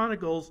 2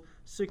 Chronicles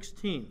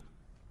 16.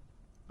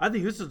 I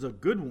think this is a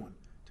good one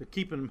to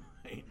keep in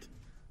mind,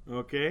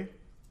 okay?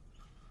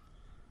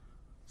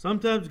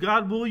 Sometimes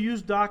God will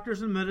use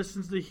doctors and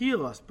medicines to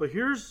heal us, but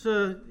here's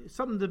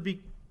something to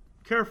be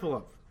careful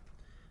of.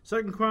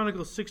 2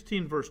 Chronicles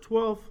 16, verse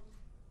 12,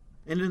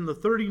 and in the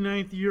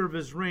 39th year of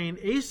his reign,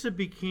 Asa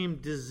became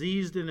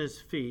diseased in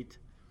his feet,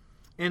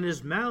 and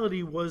his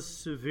malady was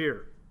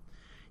severe.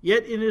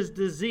 Yet in his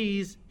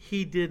disease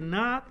he did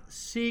not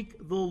seek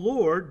the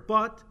Lord,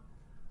 but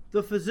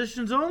the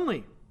physicians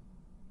only.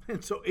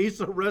 And so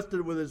Asa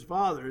rested with his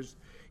fathers.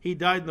 He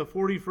died in the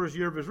 41st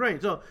year of his reign.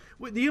 So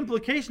the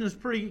implication is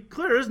pretty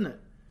clear, isn't it?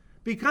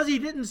 Because he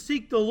didn't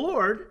seek the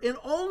Lord and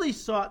only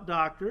sought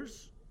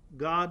doctors,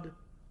 God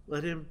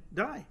let him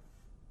die.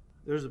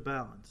 There's a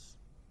balance.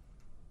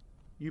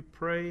 You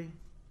pray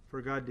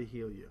for God to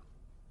heal you.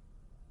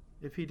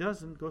 If he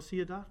doesn't, go see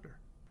a doctor.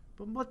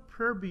 But let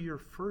prayer be your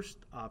first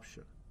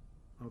option,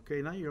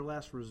 okay, not your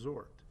last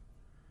resort.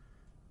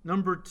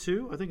 Number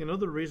 2, I think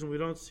another reason we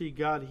don't see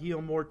God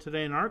heal more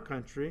today in our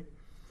country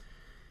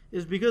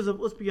is because of,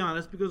 let's be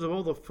honest, because of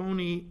all the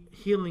phony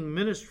healing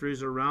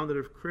ministries around that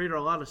have created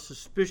a lot of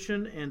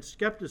suspicion and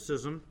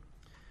skepticism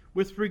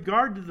with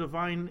regard to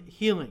divine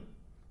healing,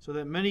 so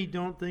that many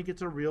don't think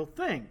it's a real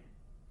thing.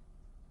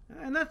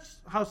 And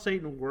that's how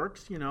Satan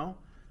works,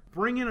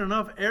 Bring in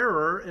enough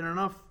error and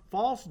enough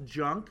false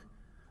junk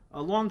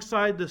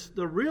alongside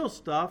the real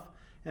stuff,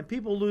 and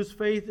people lose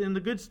faith in the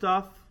good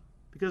stuff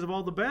because of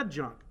all the bad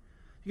junk.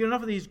 You get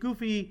enough of these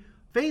goofy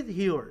faith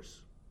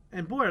healers,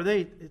 and boy, are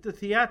the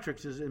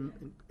theatrics is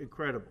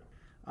incredible.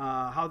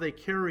 How they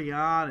carry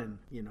on,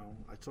 and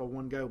I saw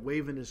one guy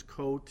waving his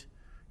coat,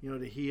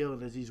 to heal,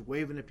 and as he's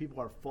waving it, people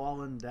are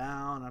falling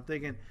down. I'm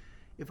thinking,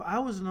 if I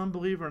was an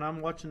unbeliever and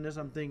I'm watching this,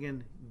 I'm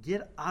thinking,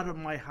 get out of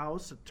my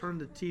house and turn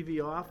the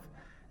TV off,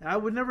 and I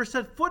would never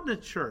set foot in a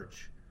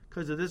church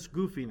because of this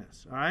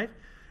goofiness, all right?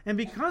 And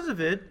because of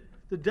it,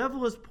 the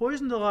devil has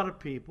poisoned a lot of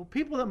people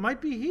that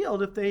might be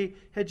healed if they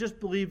had just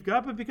believed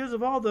God, but because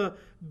of all the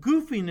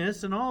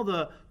goofiness and all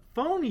the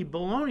phony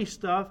baloney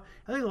stuff,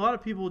 I think a lot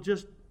of people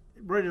just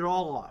write it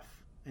all off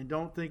and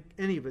don't think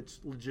any of it's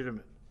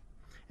legitimate.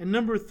 And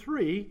number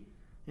 3,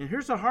 and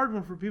here's a hard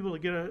one for people to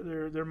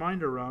get their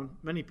mind around,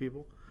 many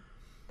people.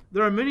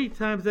 There are many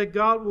times that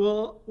God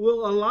will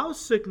allow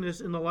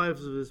sickness in the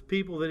lives of his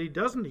people that he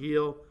doesn't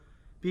heal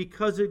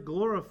because it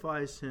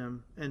glorifies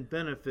him and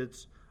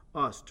benefits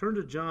us. Turn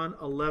to John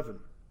 11.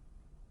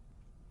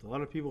 A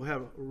lot of people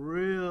have a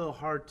real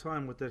hard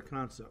time with that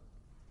concept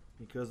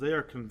because they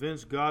are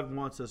convinced God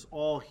wants us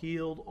all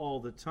healed all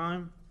the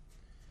time.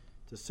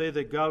 To say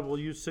that God will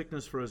use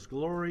sickness for his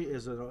glory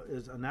is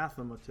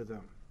anathema to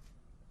them.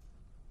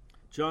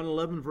 John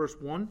 11, verse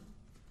 1.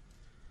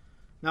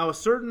 Now a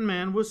certain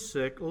man was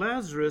sick,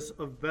 Lazarus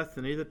of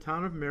Bethany, the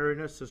town of Mary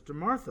and her sister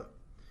Martha.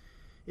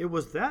 It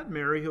was that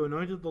Mary who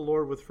anointed the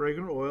Lord with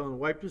fragrant oil and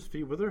wiped his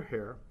feet with her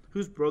hair,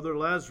 whose brother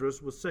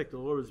Lazarus was sick. The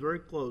Lord was very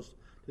close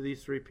to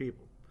these 3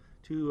 people.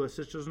 2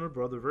 sisters and her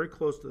brother, very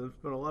close to them,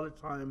 spent a lot of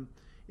time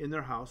in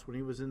their house when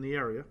he was in the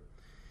area.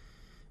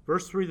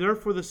 Verse 3,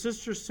 therefore the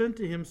sisters sent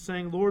to him,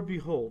 saying, Lord,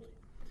 behold,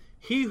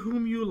 he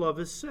whom you love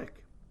is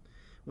sick.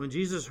 When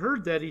Jesus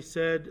heard that, he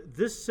said,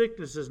 this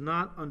sickness is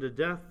not unto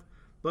death,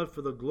 but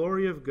for the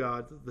glory of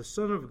God, that the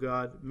Son of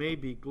God may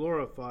be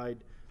glorified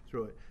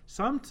through it.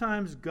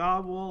 Sometimes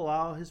God will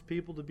allow his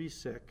people to be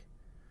sick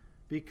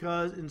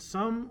because in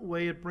some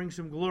way it brings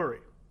him glory.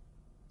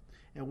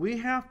 And we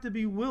have to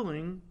be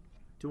willing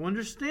to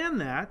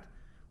understand that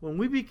when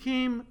we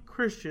became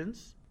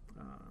Christians,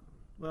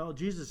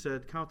 Jesus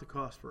said, count the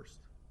cost first.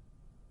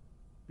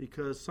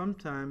 Because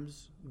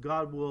sometimes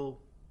God will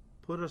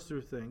put us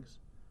through things.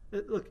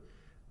 Look,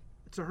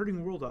 it's a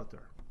hurting world out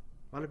there.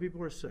 A lot of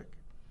people are sick.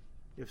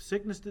 If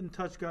sickness didn't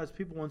touch God's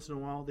people once in a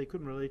while, they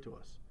couldn't relate to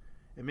us.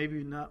 And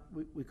maybe not,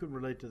 we couldn't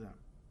relate to them.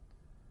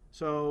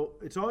 So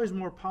it's always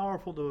more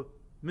powerful to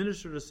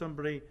minister to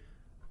somebody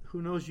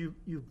who knows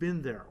you've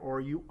been there or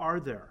you are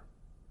there.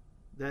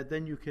 That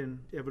then you can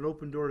have an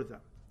open door to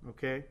them.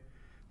 Okay?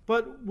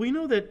 But we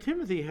know that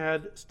Timothy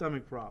had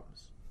stomach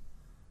problems.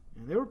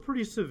 And they were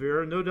pretty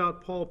severe. No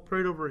doubt Paul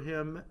prayed over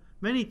him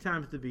many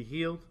times to be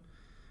healed.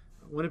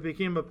 When it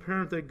became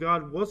apparent that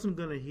God wasn't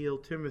going to heal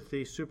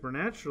Timothy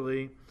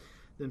supernaturally,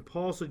 then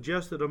Paul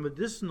suggested a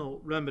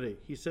medicinal remedy.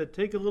 He said,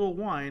 take a little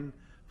wine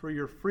for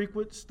your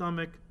frequent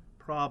stomach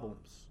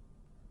problems.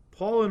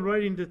 Paul, in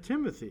writing to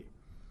Timothy,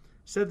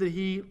 said that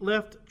he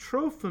left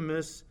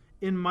Trophimus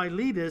in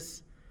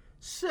Miletus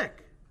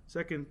sick.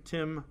 2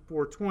 Tim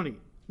 4:20.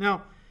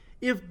 Now,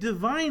 if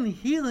divine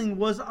healing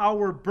was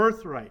our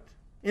birthright,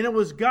 and it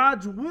was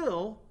God's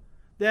will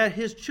that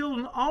his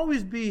children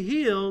always be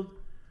healed,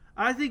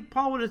 I think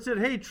Paul would have said,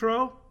 hey,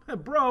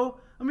 bro,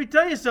 let me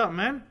tell you something,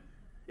 man.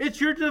 It's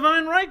your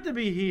divine right to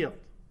be healed.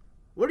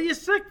 What are you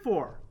sick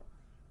for?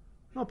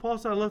 No, Paul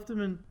said, I left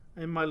him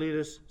in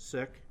Miletus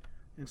sick,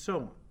 and so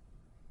on.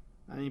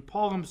 I mean,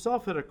 Paul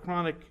himself had a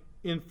chronic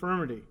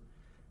infirmity.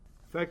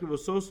 In fact, it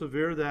was so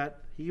severe that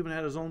he even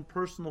had his own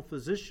personal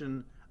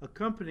physician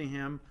accompany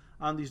him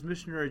on these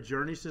missionary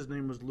journeys. His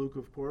name was Luke,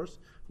 of course,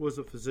 who was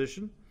a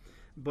physician.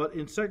 But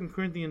in 2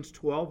 Corinthians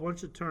 12, why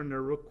don't you turn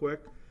there real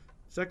quick.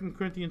 2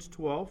 Corinthians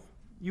 12,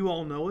 you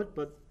all know it,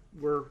 but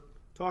we're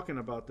talking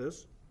about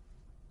this.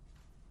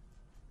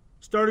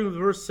 Starting with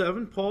verse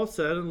 7, Paul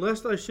said,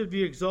 "Unless I should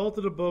be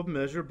exalted above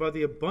measure by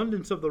the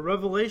abundance of the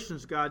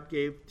revelations God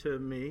gave to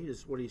me,"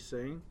 is what he's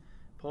saying.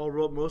 Paul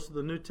wrote most of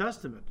the New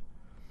Testament.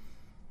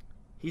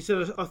 He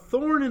said, "A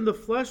thorn in the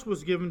flesh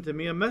was given to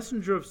me, a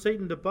messenger of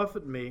Satan to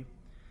buffet me,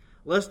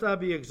 lest I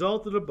be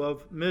exalted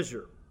above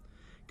measure.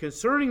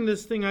 Concerning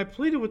this thing I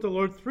pleaded with the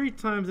Lord 3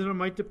 times that it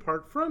might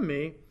depart from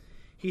me.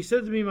 He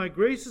said to me, my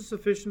grace is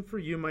sufficient for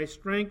you, my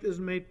strength is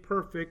made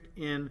perfect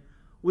in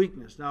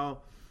weakness."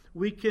 Now,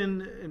 we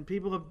can, and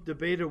people have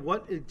debated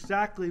what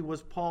exactly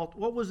was Paul,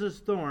 what was his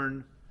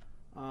thorn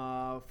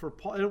for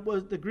Paul? It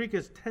was, the Greek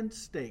is tent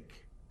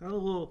stake, not a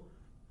little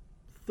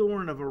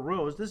thorn of a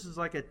rose. This is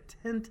like a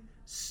tent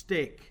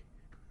stake.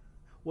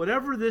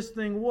 Whatever this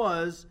thing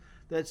was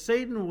that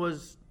Satan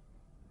was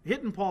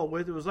hitting Paul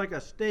with, it was like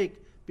a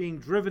stake being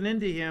driven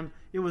into him.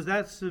 It was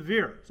that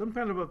severe, some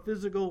kind of a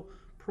physical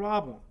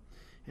problem.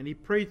 And he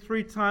prayed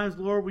 3 times,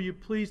 "Lord, will you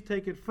please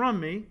take it from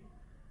me?"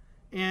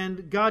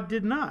 And God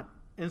did not.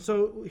 And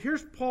so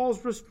here's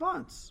Paul's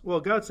response.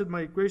 Well, God said,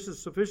 "My grace is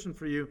sufficient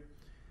for you.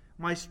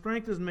 My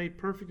strength is made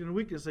perfect in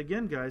weakness.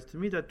 Again, guys, to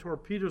me that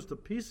torpedoes to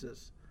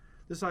pieces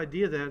this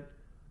idea that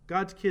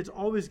God's kids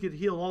always get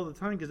healed all the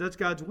time because that's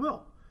God's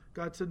will.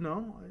 God said,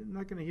 no, I'm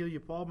not going to heal you,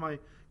 Paul. My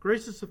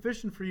grace is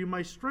sufficient for you.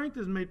 My strength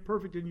is made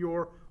perfect in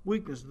your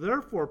weakness.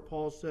 Therefore,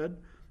 Paul said,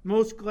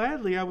 most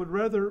gladly I would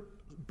rather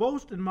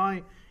boast in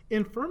my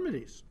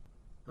infirmities,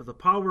 that the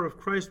power of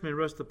Christ may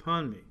rest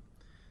upon me.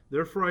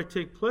 Therefore I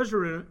take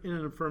pleasure in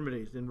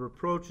infirmities, in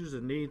reproaches,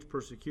 and needs,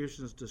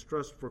 persecutions,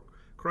 distress for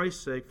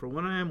Christ's sake. For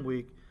when I am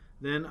weak,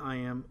 then I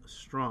am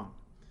strong.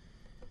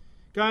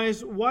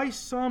 Guys, why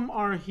some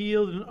are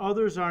healed and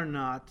others are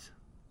not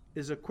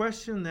is a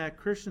question that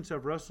Christians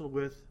have wrestled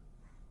with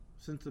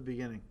since the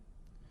beginning.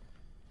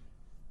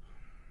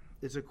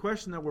 It's a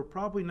question that we're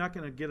probably not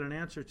going to get an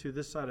answer to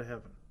this side of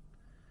heaven.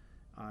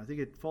 I think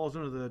it falls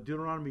under the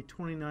Deuteronomy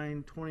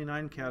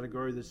 29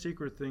 category. The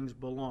secret things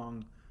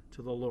belong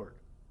to the Lord.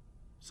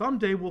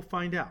 Someday we'll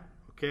find out,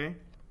 okay?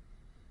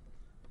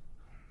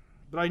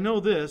 But I know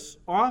this,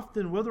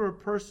 often whether a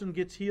person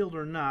gets healed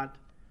or not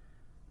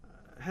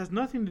has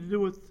nothing to do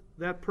with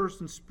that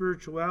person's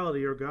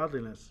spirituality or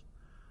godliness.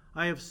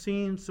 I have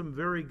seen some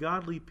very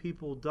godly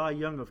people die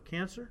young of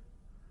cancer,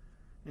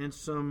 and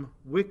some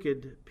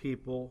wicked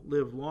people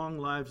live long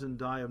lives and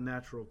die of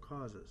natural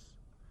causes.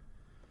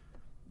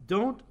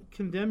 Don't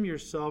condemn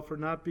yourself for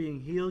not being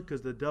healed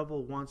because the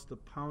devil wants to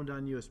pound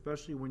on you,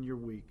 especially when you're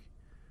weak.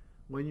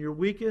 When you're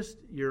weakest,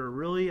 you're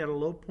really at a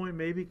low point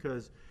maybe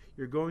because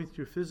you're going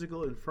through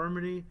physical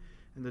infirmity,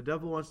 and the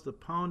devil wants to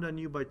pound on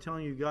you by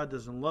telling you God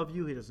doesn't love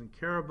you, he doesn't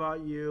care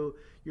about you,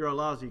 you're a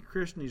lousy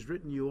Christian, he's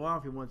written you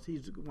off, he wants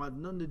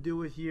nothing to do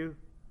with you.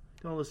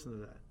 Don't listen to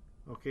that.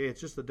 Okay,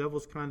 it's just the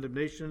devil's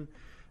condemnation.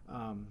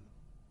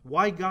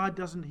 Why God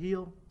doesn't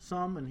heal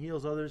some and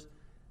heals others,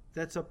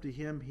 that's up to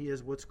him. He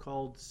is what's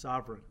called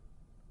sovereign.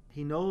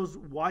 He knows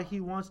why he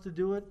wants to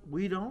do it.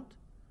 We don't.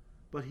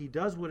 But he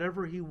does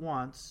whatever he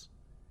wants,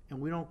 and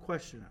we don't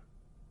question it.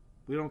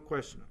 We don't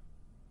question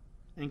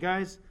it. And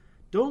guys,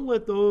 don't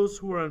let those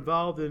who are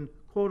involved in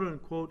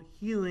quote-unquote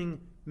healing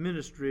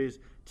ministries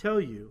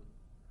tell you,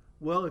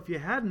 well, if you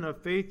had enough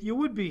faith, you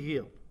would be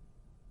healed.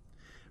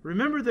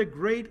 Remember the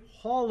great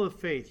hall of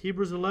faith,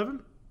 Hebrews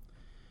 11,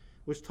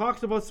 which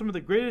talks about some of the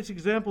greatest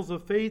examples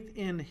of faith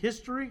in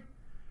history?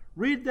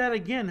 Read that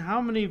again.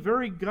 How many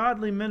very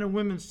godly men and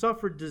women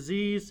suffered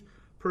disease,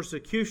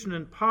 persecution,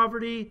 and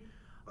poverty,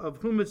 of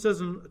whom it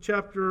says in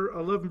chapter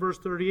 11, verse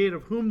 38,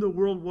 of whom the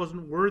world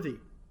wasn't worthy.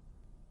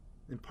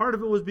 And part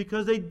of it was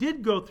because they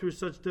did go through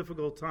such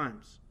difficult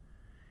times.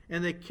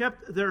 And they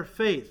kept their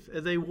faith.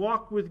 As they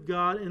walked with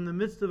God in the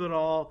midst of it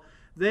all,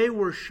 they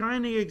were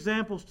shining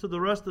examples to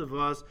the rest of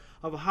us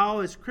of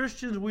how as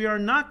Christians we are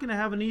not going to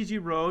have an easy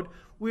road.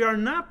 We are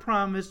not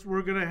promised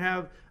we're going to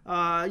have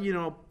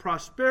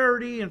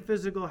prosperity and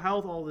physical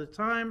health all the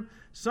time.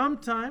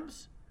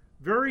 Sometimes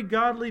very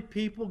godly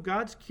people,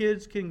 God's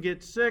kids, can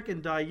get sick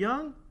and die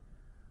young,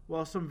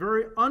 while some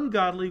very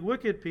ungodly,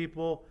 wicked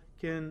people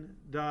can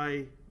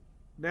die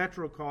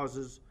natural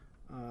causes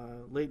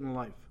late in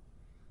life.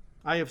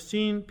 I have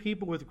seen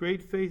people with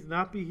great faith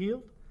not be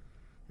healed,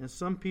 and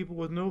some people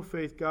with no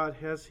faith God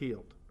has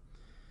healed.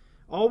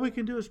 All we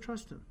can do is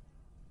trust him.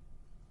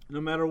 No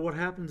matter what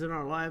happens in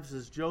our lives,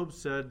 as Job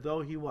said,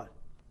 though he what?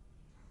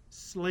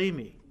 Slay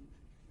me,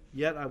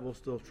 yet I will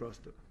still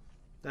trust him.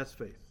 That's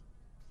faith.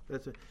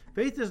 That's it.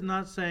 Faith is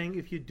not saying,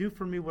 if you do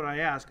for me what I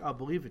ask, I'll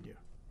believe in you.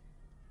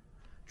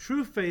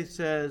 True faith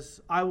says,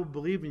 I will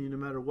believe in you no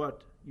matter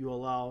what you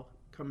allow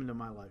come into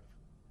my life.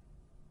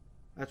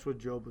 That's what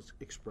Job was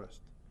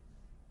expressed.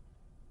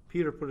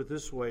 Peter put it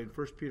this way in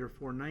 1 Peter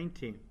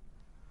 4:19.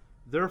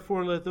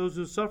 Therefore let those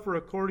who suffer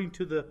according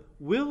to the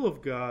will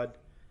of God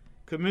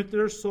commit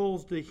their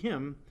souls to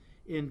him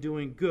in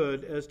doing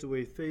good as to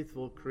a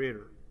faithful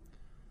Creator.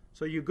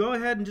 So you go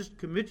ahead and just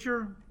commit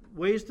your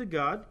ways to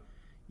God.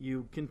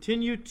 You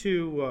continue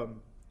to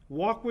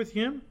walk with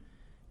him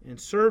and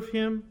serve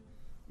him,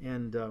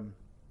 and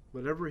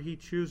whatever he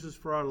chooses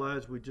for our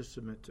lives, we just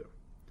submit to.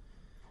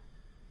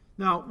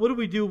 Now, what do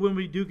we do when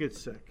we do get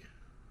sick?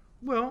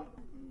 Well,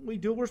 we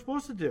do what we're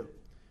supposed to do.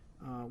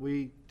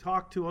 We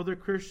talk to other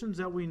Christians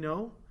that we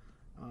know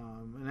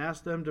and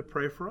ask them to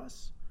pray for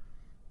us.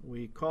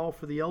 We call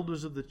for the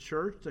elders of the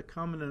church to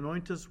come and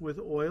anoint us with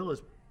oil,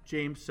 as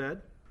James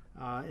said,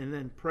 and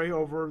then pray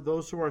over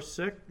those who are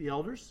sick, the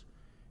elders,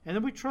 and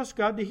then we trust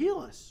God to heal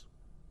us.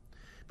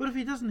 But if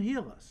he doesn't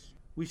heal us,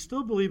 we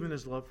still believe in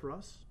his love for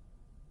us.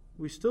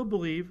 We still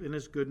believe in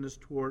his goodness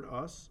toward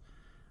us.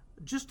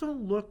 Just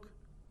don't look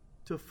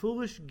to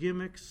foolish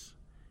gimmicks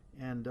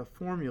and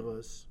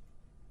formulas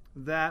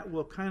that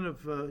will kind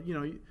of,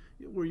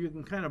 where you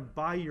can kind of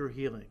buy your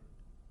healing.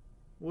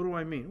 What do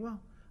I mean? Well,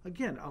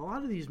 again, a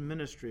lot of these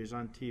ministries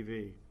on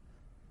TV,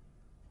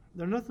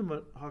 they're nothing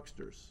but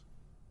hucksters.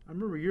 I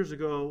remember years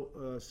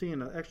ago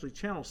seeing, actually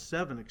Channel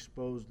 7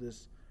 exposed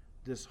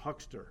this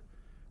huckster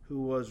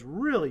who was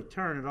really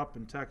tearing it up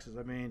in Texas.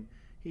 I mean,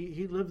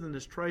 he lived in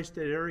this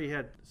tri-state area. He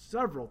had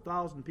several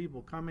thousand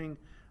people coming.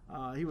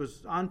 He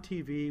was on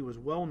TV, he was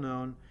well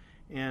known,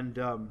 and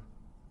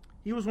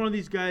he was one of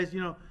these guys,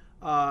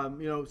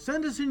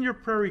 Send us in your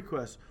prayer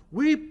requests.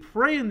 We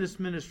pray in this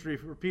ministry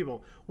for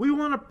people. We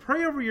want to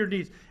pray over your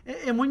needs.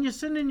 And when you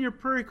send in your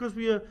prayer requests,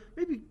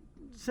 maybe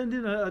send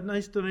in a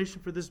nice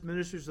donation for this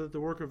ministry so that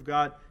the work of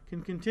God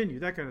can continue,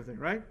 that kind of thing,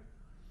 right?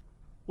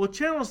 Well,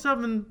 Channel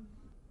 7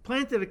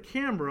 planted a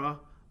camera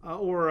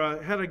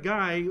or had a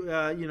guy,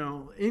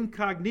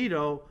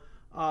 incognito,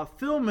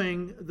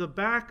 filming the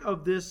back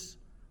of this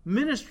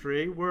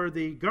ministry where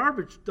the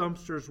garbage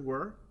dumpsters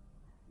were.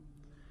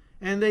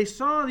 And they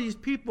saw these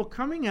people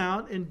coming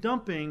out and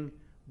dumping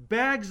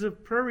bags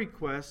of prayer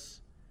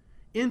requests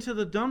into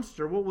the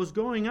dumpster. What was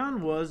going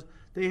on was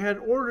they had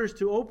orders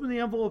to open the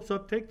envelopes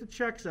up, take the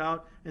checks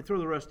out, and throw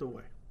the rest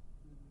away.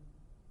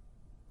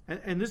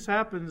 And this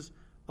happens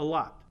a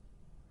lot.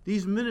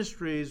 These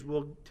ministries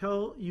will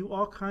tell you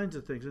all kinds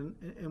of things.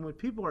 And when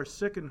people are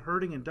sick and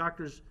hurting and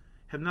doctors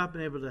have not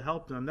been able to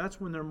help them,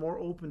 that's when they're more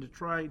open to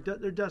try.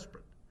 They're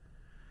desperate.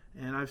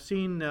 And I've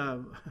seen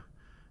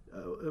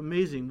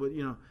amazing,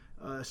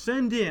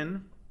 send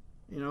in,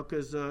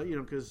 because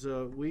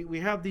we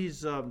have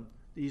these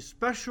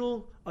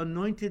special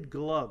anointed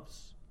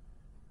gloves.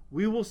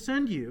 We will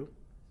send you.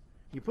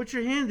 You put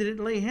your hand in it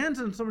and lay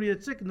hands on somebody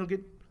that's sick, and they'll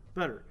get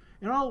better.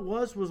 And all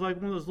it was like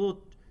one of those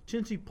little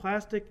chintzy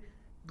plastic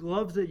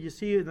gloves that you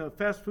see in the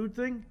fast food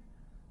thing,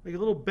 like a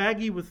little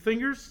baggie with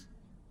fingers.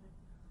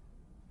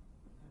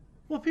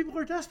 Well, people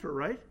are desperate,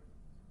 right?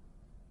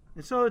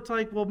 And so it's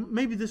like, well,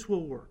 maybe this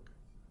will work.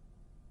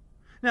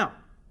 Now,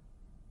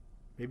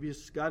 maybe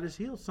God has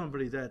healed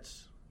somebody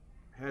that's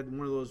had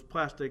one of those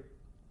plastic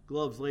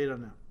gloves laid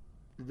on them.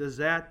 Does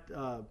that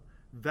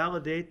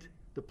validate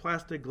the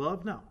plastic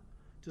glove? No.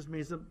 It just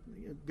means that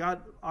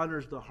God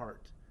honors the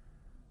heart.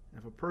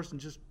 If a person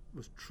just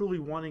was truly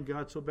wanting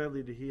God so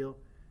badly to heal,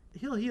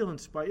 he'll heal in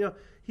spite.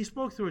 He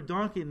spoke through a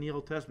donkey in the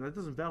Old Testament. That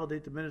doesn't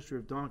validate the ministry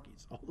of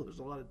donkeys, although there's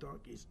a lot of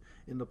donkeys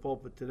in the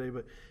pulpit today.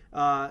 But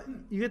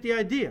you get the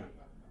idea.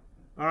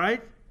 All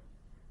right?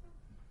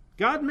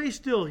 God may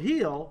still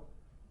heal,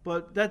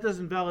 but that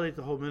doesn't validate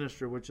the whole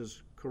ministry, which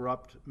is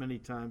corrupt many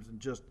times and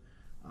just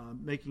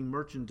making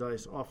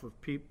merchandise off of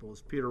people,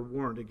 as Peter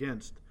warned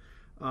against.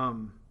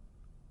 And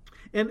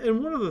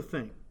one other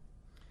thing.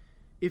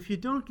 If you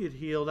don't get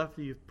healed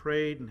after you've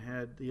prayed and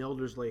had the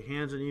elders lay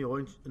hands on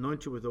you,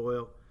 anoint you with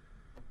oil,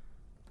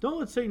 don't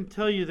let Satan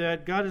tell you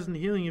that God isn't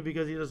healing you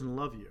because he doesn't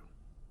love you.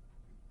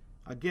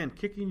 Again,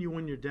 kicking you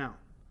when you're down.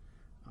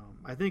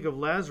 I think of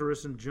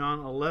Lazarus in John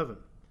 11,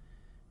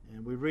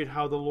 and we read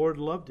how the Lord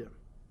loved him,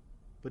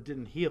 but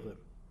didn't heal him.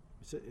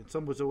 And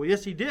some would say, well,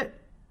 yes, he did.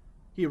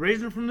 He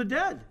raised him from the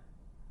dead.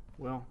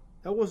 Well,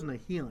 that wasn't a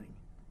healing.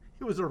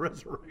 It was a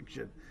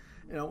resurrection.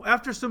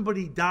 After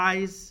somebody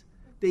dies,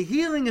 the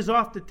healing is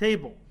off the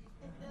table.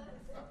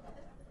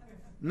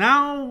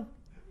 Now,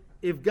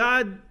 if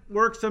God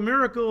works a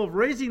miracle of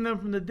raising them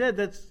from the dead,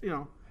 that's,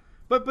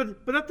 But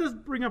that does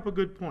bring up a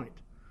good point.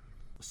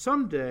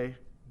 Someday,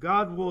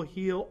 God will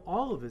heal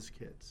all of his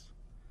kids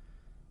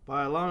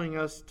by allowing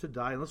us to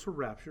die, unless we're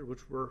raptured,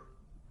 which we're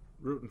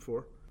rooting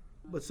for.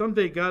 But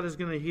someday God is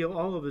going to heal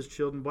all of his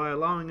children by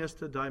allowing us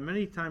to die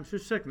many times through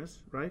sickness,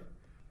 right?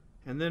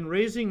 And then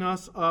raising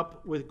us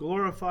up with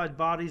glorified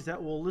bodies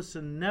that will,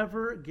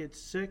 never get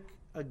sick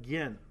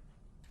again.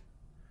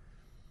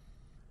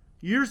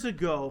 Years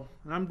ago,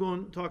 and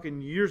I'm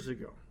talking years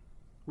ago,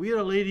 we had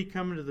a lady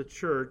come into the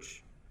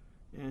church,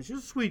 and she's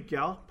a sweet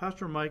gal.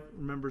 Pastor Mike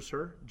remembers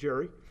her,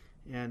 Jerry,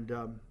 and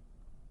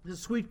she's a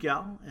sweet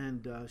gal,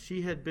 and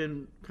she had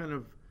been kind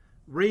of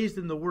raised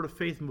in the Word of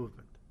Faith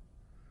movement.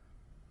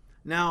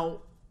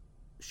 Now,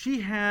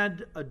 she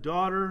had a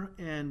daughter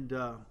and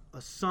a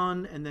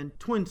son and then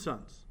twin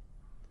sons.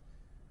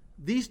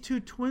 These two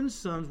twin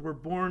sons were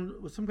born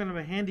with some kind of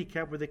a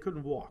handicap where they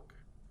couldn't walk.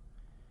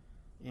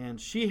 And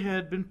she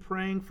had been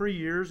praying for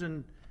years,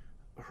 and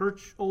her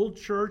old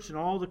church and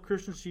all the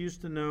Christians she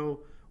used to know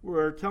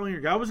were telling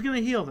her God was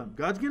going to heal them.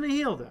 God's going to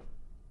heal them.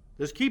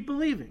 Just keep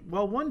believing.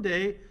 Well, one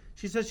day,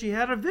 she said she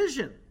had a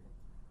vision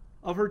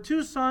of her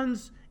two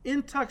sons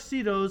in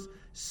tuxedos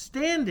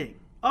standing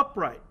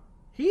upright,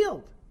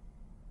 healed.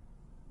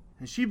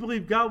 And she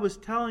believed God was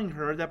telling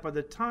her that by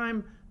the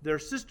time their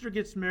sister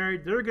gets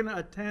married, they're going to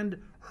attend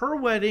her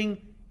wedding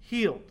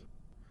healed.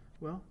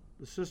 Well,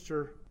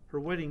 her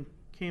wedding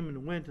came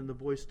and went, and the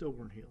boys still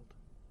weren't healed.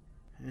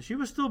 And she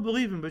was still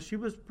believing, but she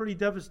was pretty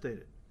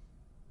devastated.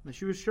 And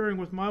she was sharing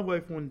with my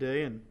wife one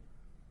day, and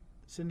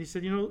Cindy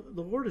said,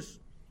 the Lord has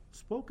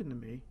spoken to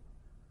me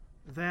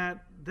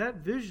that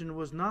vision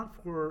was not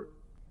for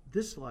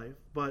this life,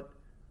 but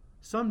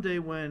someday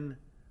when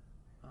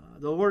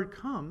the Lord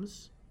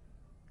comes,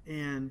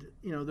 and,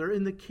 they're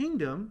in the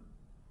kingdom,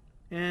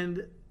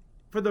 and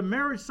for the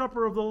marriage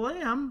supper of the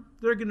Lamb,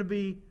 they're going to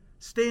be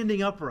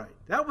standing upright.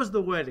 That was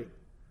the wedding.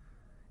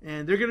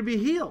 And they're going to be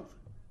healed.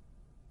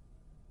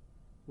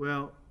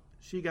 Well,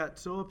 she got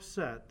so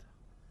upset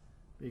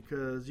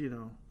because,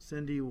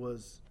 Cindy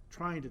was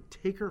trying to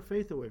take her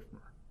faith away from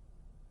her.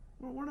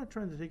 Well, we're not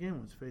trying to take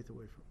anyone's faith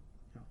away from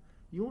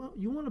her.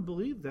 You want to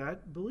believe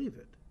that, believe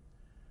it.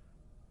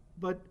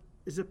 But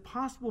is it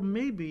possible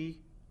maybe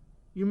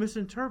you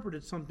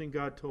misinterpreted something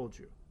God told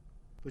you.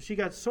 But she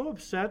got so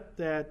upset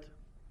that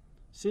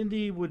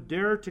Cindy would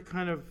dare to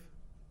kind of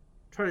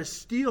try to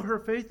steal her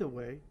faith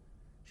away.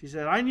 She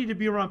said, I need to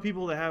be around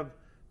people that have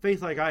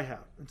faith like I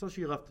have, until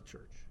she left the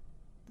church.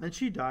 And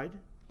she died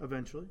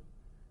eventually,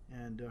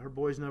 and her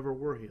boys never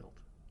were healed.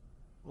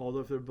 Although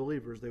if they're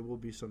believers, they will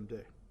be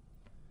someday.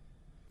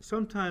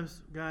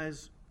 Sometimes,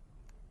 guys,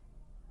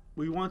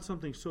 we want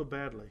something so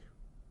badly.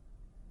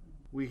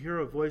 We hear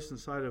a voice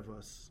inside of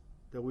us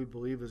that we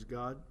believe is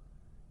God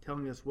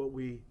telling us what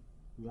we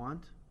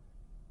want.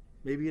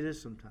 Maybe it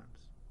is sometimes.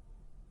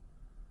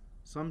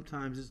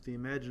 Sometimes it's the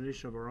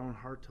imagination of our own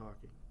heart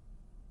talking.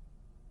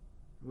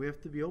 We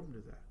have to be open to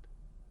that.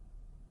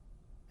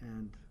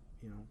 And,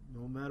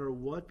 no matter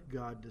what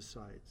God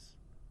decides,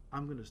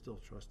 I'm going to still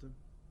trust him.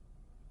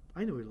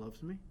 I know he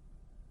loves me.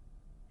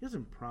 He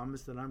doesn't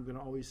promise that I'm going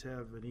to always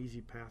have an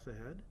easy path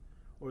ahead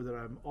or that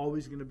I'm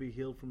always going to be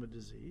healed from a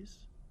disease.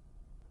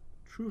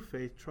 True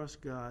faith trusts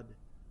God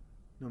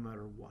no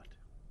matter what.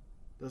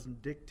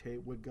 Doesn't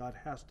dictate what God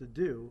has to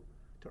do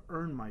to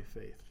earn my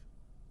faith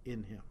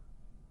in him.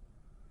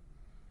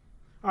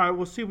 All right,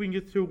 we'll see if we can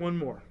get through one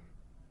more.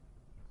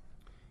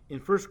 In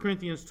 1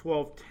 Corinthians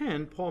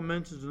 12:10, Paul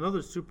mentions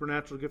another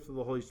supernatural gift of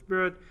the Holy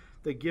Spirit,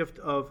 the gift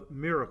of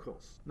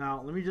miracles. Now,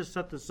 let me just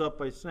set this up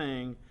by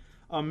saying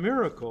a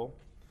miracle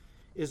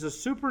is a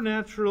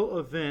supernatural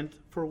event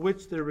for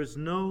which there is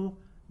no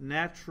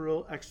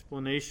natural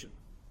explanation.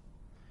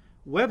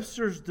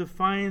 Webster's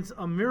defines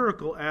a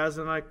miracle as,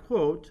 and I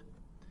quote,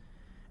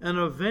 an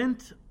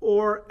event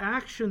or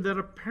action that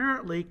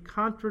apparently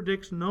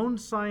contradicts known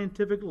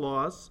scientific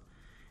laws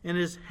and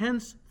is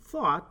hence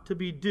thought to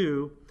be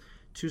due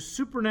to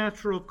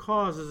supernatural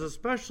causes,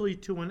 especially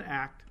to an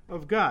act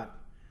of God.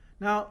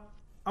 Now,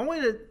 I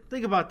want you to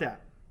think about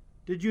that.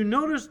 Did you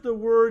notice the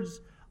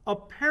words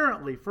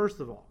apparently,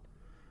 first of all?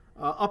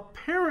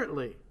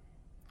 Apparently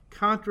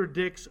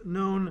contradicts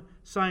known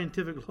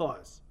scientific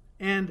laws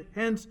and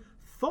hence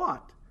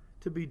thought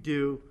to be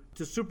due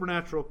to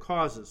supernatural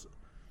causes.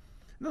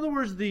 In other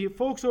words, the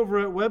folks over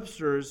at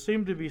Webster's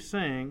seem to be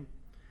saying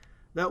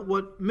that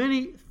what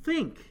many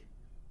think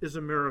is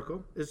a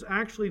miracle is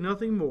actually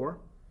nothing more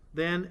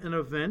than an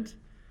event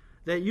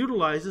that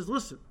utilizes,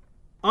 listen,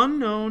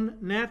 unknown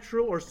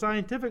natural or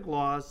scientific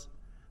laws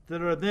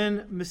that are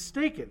then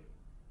mistaken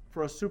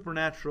for a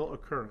supernatural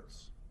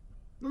occurrence.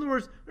 In other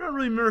words, they're not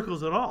really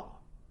miracles at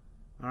all.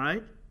 All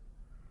right?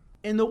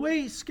 And the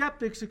way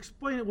skeptics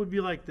explain it would be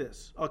like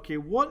this. Okay,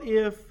 what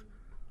if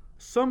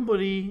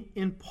somebody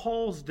in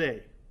Paul's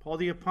day, Paul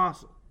the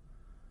Apostle,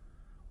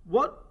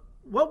 what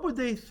would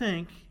they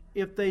think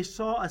if they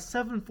saw a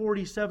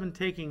 747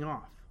 taking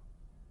off?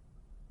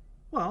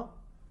 Well,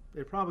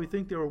 they probably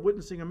think they were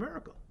witnessing a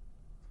miracle.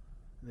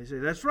 And they say,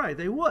 that's right,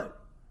 they would.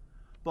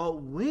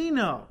 But we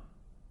know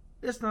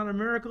it's not a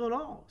miracle at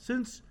all.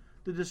 Since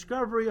the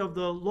discovery of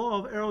the law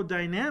of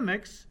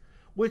aerodynamics,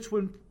 which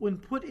when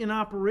put in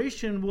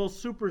operation will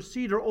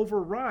supersede or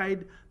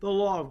override the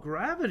law of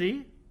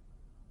gravity,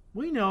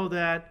 we know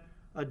that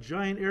a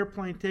giant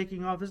airplane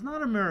taking off is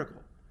not a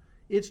miracle.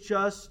 It's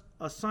just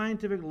a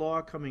scientific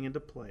law coming into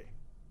play.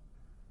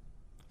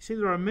 See,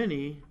 there are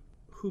many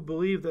who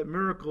believe that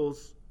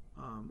miracles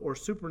or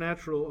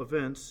supernatural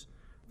events,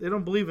 they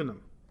don't believe in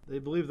them. They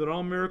believe that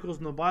all miracles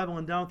in the Bible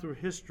and down through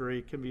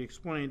history can be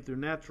explained through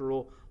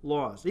natural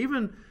laws.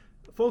 Even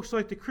folks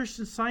like the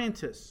Christian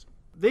Scientists,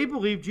 they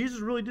believe Jesus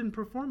really didn't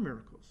perform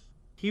miracles.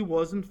 He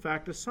was, in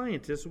fact, a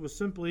scientist who was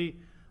simply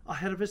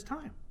ahead of his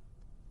time,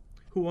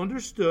 who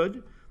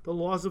understood the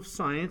laws of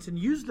science and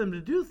used them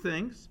to do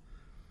things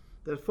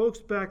that folks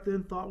back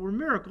then thought were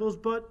miracles,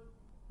 but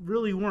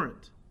really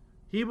weren't.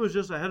 He was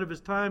just ahead of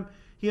his time.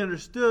 He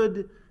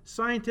understood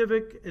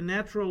scientific and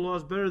natural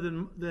laws better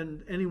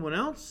than anyone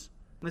else.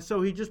 And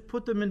so he just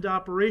put them into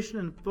operation,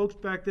 and folks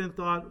back then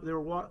thought they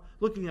were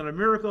looking at a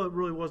miracle. It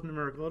really wasn't a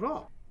miracle at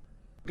all.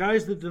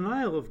 Guys, the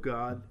denial of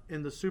God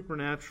and the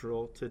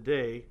supernatural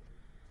today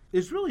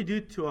is really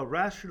due to a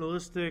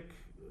rationalistic,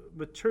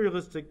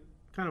 materialistic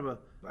kind of a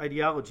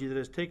ideology that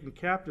has taken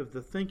captive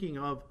the thinking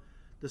of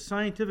the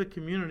scientific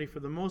community for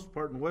the most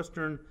part in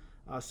Western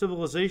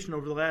civilization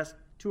over the last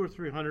 200 or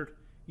 300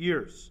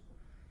 years.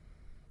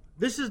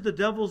 This is the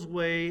devil's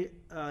way.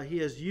 He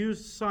has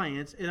used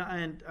science,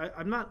 and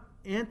I'm not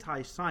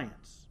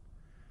anti-science.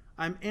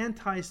 I'm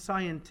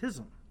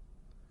anti-scientism.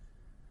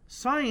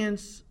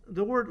 Science,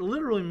 the word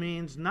literally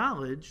means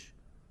knowledge,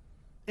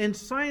 and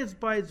science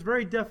by its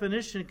very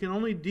definition can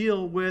only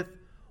deal with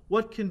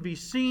what can be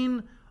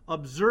seen,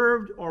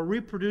 observed, or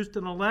reproduced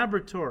in a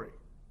laboratory.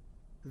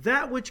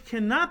 That which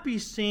cannot be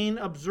seen,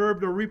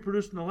 observed, or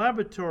reproduced in a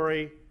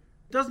laboratory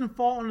doesn't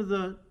fall under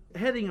the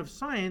heading of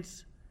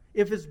science.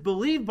 If it's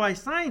believed by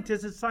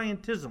scientists, it's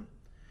scientism.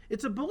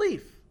 It's a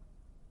belief.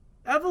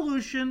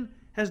 Evolution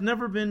has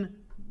never been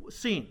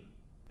seen.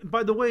 And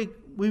by the way,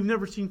 we've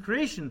never seen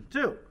creation,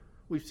 too.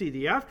 We see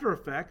the after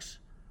effects.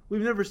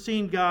 We've never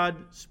seen God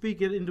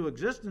speak it into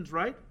existence,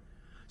 right?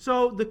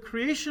 So the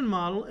creation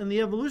model and the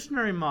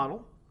evolutionary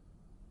model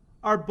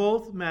are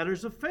both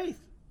matters of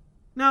faith.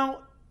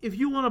 Now, if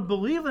you want to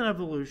believe in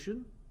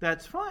evolution,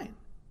 that's fine.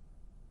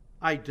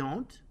 I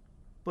don't,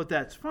 but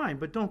that's fine.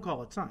 But don't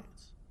call it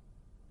science.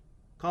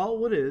 Call it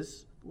what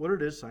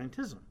it is,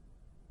 scientism.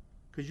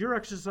 Because you're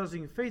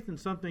exercising faith in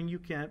something you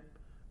can't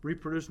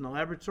reproduce in a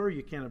laboratory,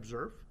 you can't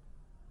observe.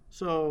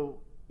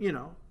 So, you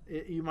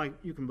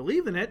can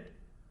believe in it,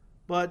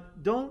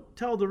 but don't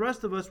tell the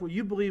rest of us what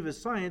you believe is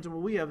science and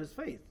what we have is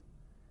faith.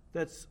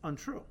 That's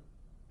untrue.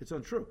 It's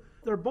untrue.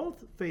 They're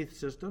both faith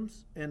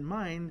systems, and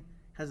mine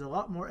has a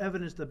lot more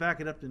evidence to back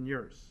it up than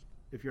yours,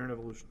 if you're an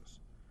evolutionist.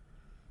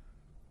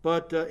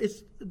 But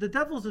it's the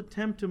devil's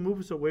attempt to move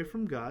us away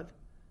from God.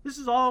 This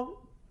has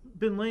all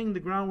been laying the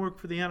groundwork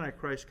for the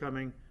Antichrist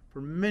coming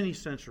for many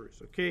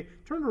centuries. Okay,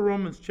 turn to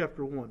Romans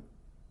chapter 1.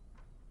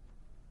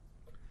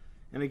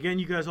 And again,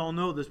 you guys all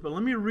know this, but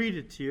let me read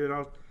it to you, and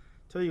I'll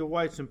tell you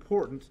why it's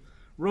important.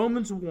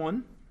 Romans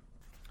 1,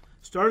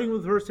 starting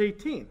with verse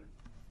 18.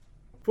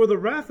 For the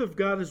wrath of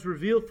God is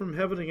revealed from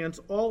heaven against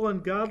all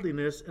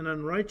ungodliness and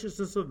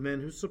unrighteousness of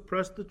men who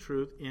suppress the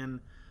truth in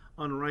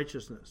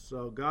unrighteousness.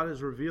 So God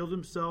has revealed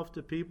himself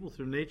to people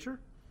through nature,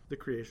 the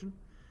creation.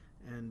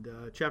 And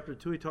chapter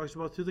 2, he talks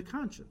about through the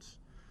conscience.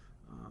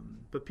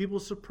 But people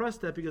suppress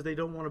that because they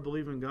don't want to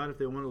believe in God if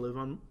they want to live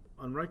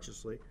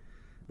unrighteously.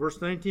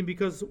 Verse 19,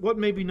 because what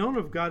may be known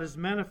of God is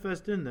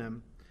manifest in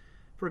them,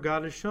 for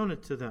God has shown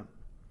it to them.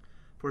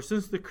 For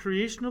since the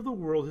creation of the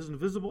world, his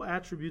invisible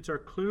attributes are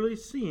clearly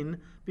seen,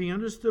 being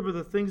understood by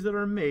the things that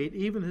are made,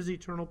 even his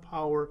eternal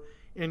power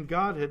and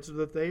Godhead, so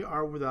that they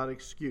are without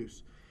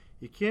excuse.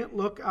 You can't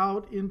look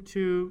out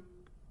into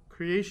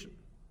creation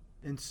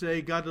and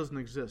say God doesn't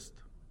exist.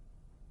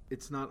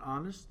 It's not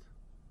honest.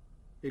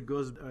 It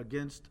goes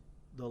against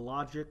the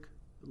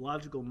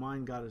logical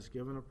mind God has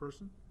given a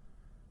person.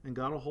 And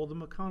God will hold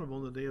them accountable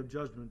in the day of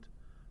judgment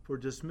for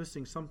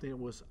dismissing something that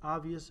was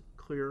obvious,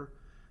 clear.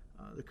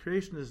 The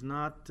creation is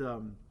not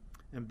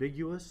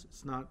ambiguous.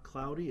 It's not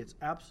cloudy. It's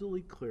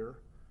absolutely clear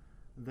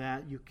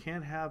that you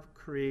can't have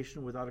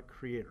creation without a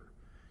creator.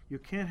 You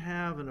can't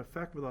have an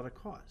effect without a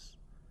cause.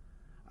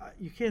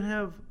 You can't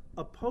have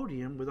a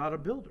podium without a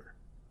builder.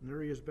 And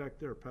there he is back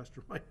there.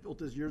 Pastor Mike built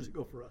this years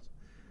ago for us.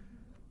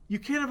 You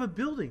can't have a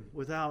building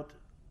without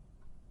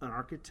an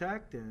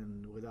architect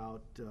and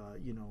without,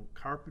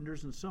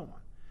 carpenters and so on.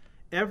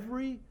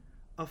 Every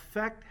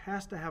effect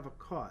has to have a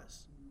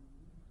cause.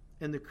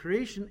 And the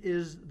creation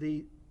is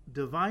the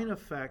divine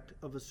effect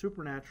of a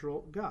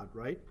supernatural God,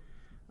 right?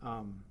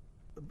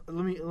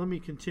 Let me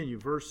continue.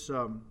 Verse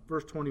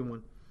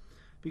 21.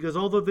 Because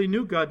although they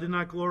knew God, did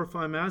not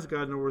glorify him as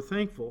God, nor were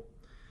thankful,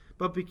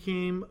 but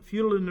became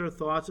futile in their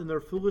thoughts, and their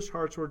foolish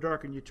hearts were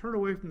darkened. You turn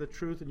away from the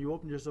truth and you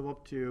open yourself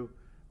up to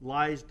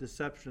lies,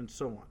 deception, and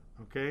so on.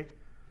 Okay?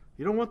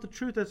 You don't want the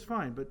truth, that's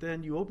fine, but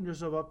then you open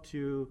yourself up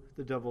to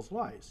the devil's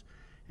lies.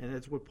 And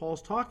that's what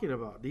Paul's talking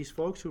about. These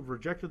folks who've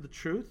rejected the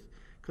truth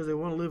because they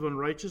want to live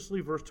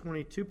unrighteously, verse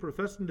 22,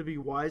 professing to be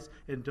wise,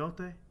 and don't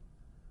they?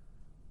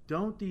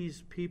 Don't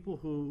these people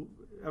who,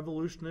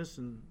 evolutionists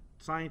and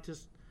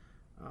scientists,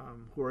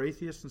 who are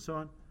atheists and so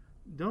on,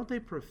 don't they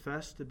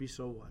profess to be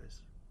so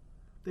wise?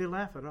 They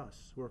laugh at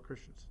us who are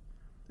Christians.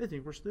 They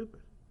think we're stupid.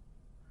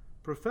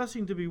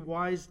 Professing to be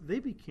wise, they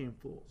became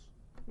fools.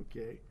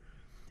 Okay?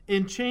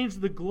 And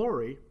changed the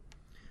glory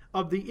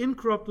of the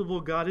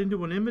incorruptible God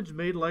into an image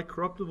made like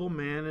corruptible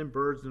man and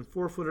birds and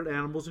four-footed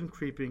animals and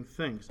creeping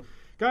things.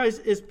 Guys,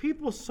 as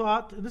people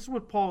sought, this is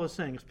what Paul is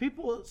saying, as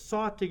people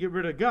sought to get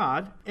rid of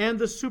God and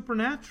the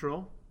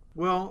supernatural,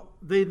 well,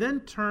 they then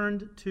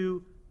turned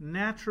to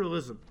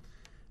naturalism.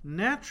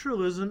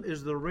 Naturalism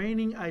is the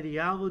reigning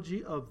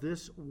ideology of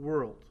this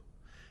world.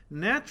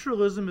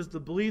 Naturalism is the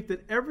belief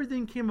that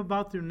everything came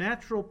about through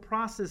natural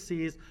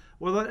processes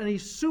without any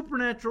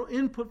supernatural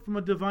input from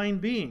a divine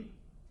being.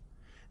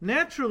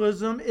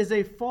 Naturalism is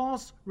a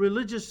false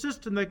religious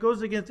system that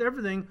goes against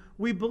everything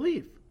we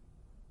believe.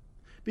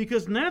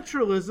 Because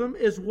naturalism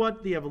is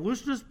what the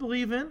evolutionists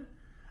believe in,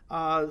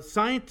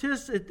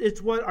 scientists,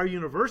 it's what our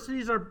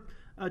universities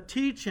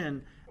teach,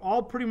 and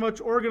all pretty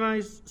much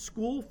organized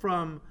school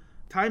from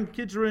time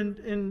kids are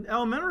in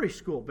elementary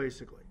school,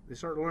 basically. They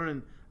start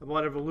learning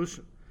about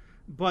evolution.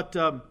 But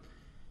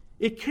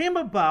it came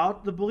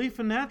about, the belief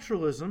in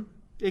naturalism,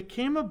 it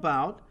came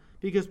about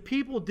because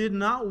people did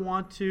not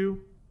want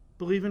to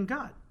believe in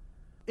God.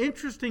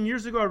 Interesting,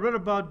 years ago I read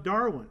about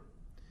Darwin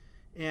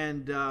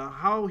and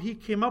how he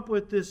came up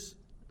with this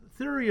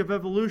theory of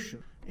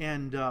evolution.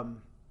 And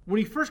when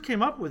he first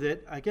came up with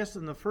it, I guess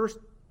in the first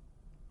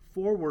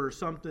foreword or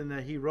something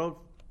that he wrote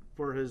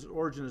for his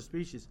Origin of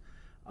Species,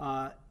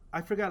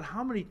 I forgot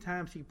how many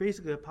times he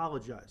basically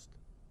apologized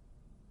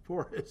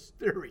for his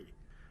theory.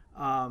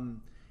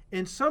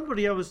 And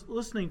somebody I was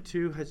listening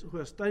to who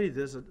has studied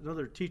this,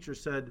 another teacher,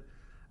 said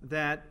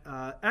that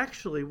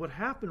actually what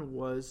happened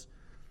was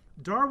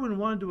Darwin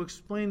wanted to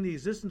explain the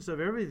existence of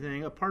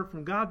everything apart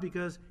from God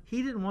because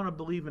he didn't want to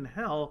believe in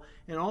hell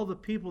and all the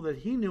people that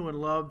he knew and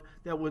loved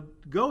that would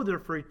go there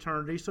for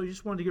eternity, so he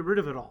just wanted to get rid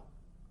of it all.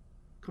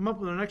 Come up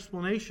with an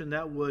explanation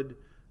that would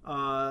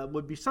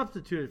be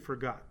substituted for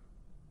God.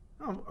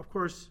 Of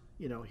course,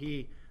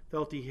 he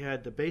felt he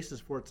had the basis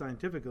for it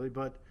scientifically,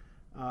 but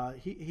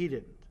he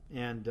didn't.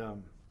 And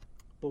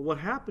but what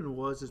happened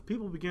was, as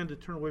people began to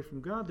turn away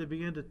from God, they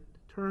began to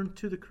turn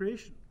to the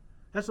creation.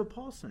 That's what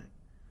Paul's saying.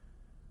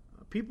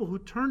 People who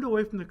turned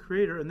away from the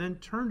Creator and then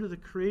turned to the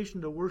creation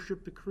to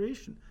worship the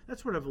creation.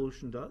 That's what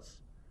evolution does.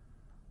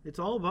 It's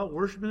all about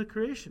worshiping the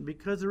creation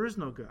because there is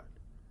no God.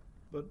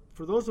 But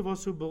for those of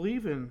us who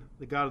believe in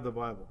the God of the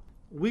Bible,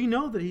 we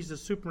know that He's a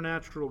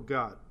supernatural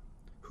God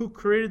who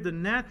created the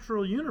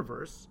natural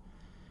universe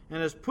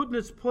and has put in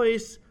its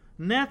place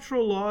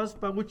natural laws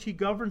by which He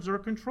governs or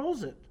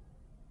controls it.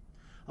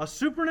 A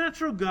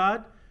supernatural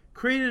God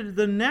created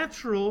the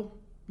natural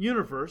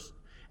universe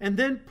and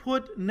then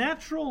put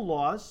natural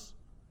laws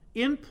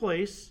in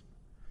place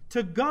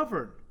to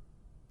govern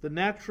the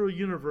natural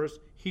universe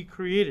He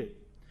created.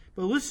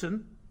 But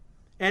listen,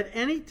 at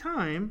any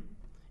time,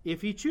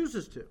 if He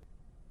chooses to,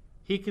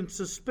 He can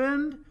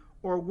suspend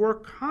or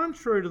work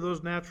contrary to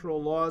those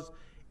natural laws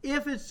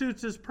if it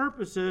suits His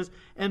purposes.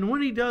 And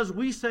when He does,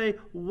 we say,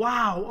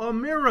 wow, a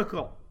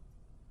miracle.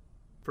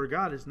 For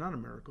God, it's not a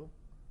miracle,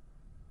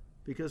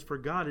 because for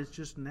God, it's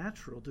just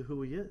natural to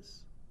who He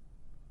is.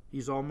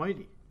 He's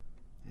almighty,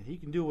 and He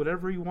can do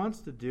whatever He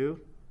wants to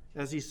do.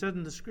 As He said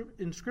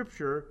in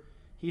Scripture,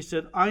 He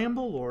said, I am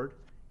the Lord.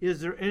 Is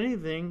there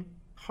anything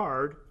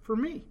hard for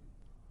me?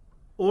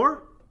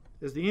 Or,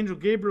 as the angel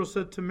Gabriel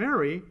said to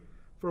Mary,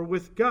 for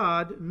with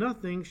God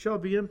nothing shall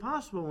be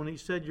impossible, when He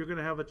said you're going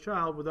to have a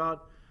child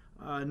without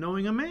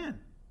knowing a man.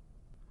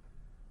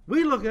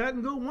 We look at it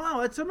and go,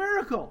 wow, it's a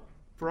miracle.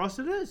 For us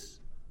it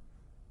is.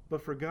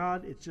 But for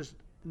God, it's just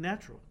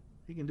natural.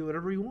 He can do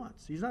whatever He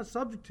wants. He's not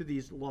subject to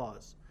these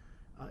laws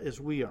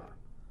as we are.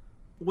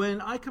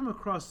 When I come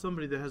across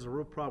somebody that has a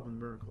real problem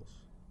with miracles,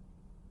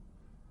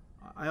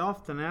 I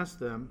often ask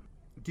them,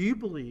 do you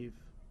believe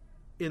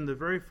in the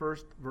very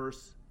first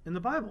verse in the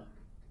Bible?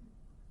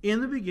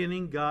 In the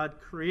beginning, God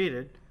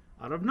created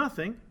out of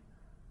nothing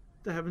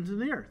the heavens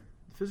and the earth,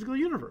 the physical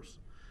universe.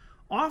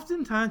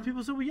 Oftentimes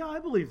people say, well, yeah, I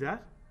believe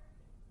that.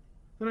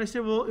 Then I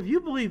say, well, if you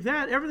believe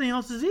that, everything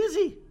else is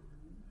easy.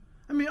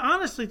 I mean,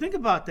 honestly, think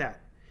about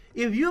that.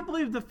 If you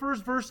believe the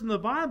first verse in the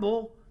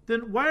Bible,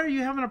 then why are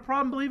you having a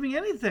problem believing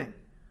anything?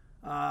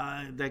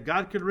 That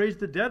God could raise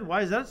the dead,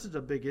 why is that such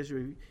a big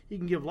issue? He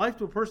can give life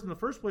to a person in the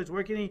first place.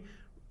 Why can't He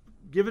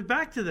give it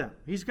back to them?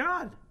 He's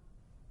God.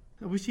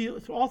 And we see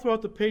all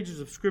throughout the pages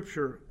of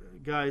Scripture,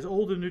 guys,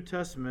 Old and New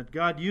Testament,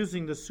 God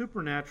using the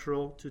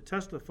supernatural to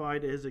testify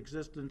to His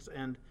existence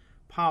and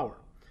power.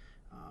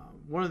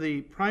 One of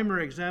the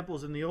primary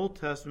examples in the Old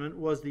Testament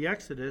was the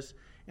Exodus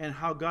and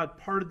how God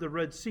parted the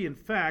Red Sea. In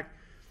fact,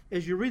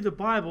 as you read the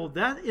Bible,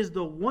 that is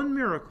the one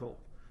miracle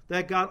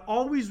that God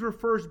always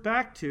refers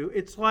back to.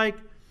 It's like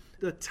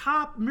the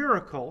top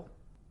miracle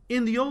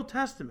in the Old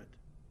Testament.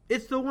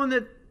 It's the one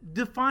that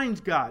defines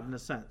God in a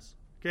sense.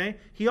 Okay?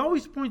 He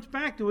always points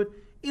back to it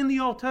in the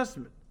Old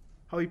Testament.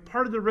 How He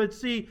parted the Red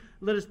Sea,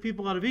 led His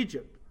people out of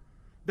Egypt.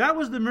 That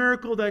was the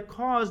miracle that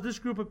caused this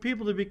group of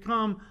people to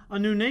become a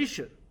new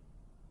nation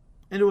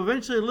and to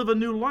eventually live a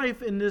new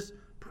life in this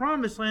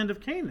promised land of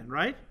Canaan,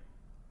 right?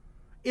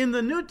 In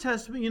the New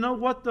Testament, you know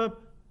what the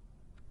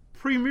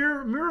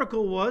premier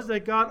miracle was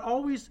that God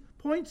always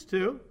points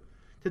to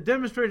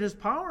demonstrate His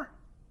power?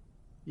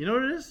 You know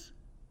what it is?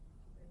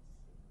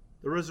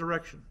 The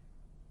resurrection.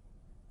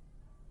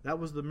 That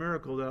was the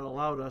miracle that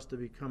allowed us to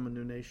become a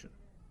new nation,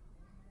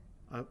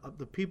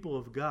 the people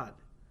of God,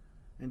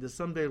 and to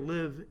someday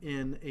live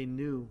in a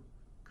new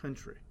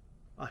country,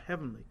 a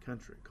heavenly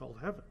country called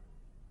heaven.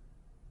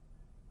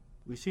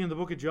 We see in the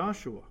book of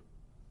Joshua,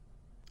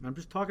 and I'm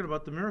just talking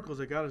about the miracles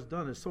that God has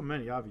done. There's so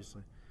many,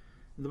 obviously.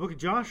 In the book of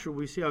Joshua,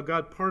 we see how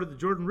God parted the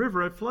Jordan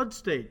River at flood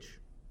stage,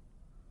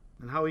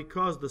 and how He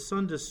caused the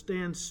sun to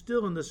stand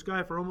still in the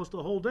sky for almost a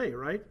whole day,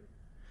 right?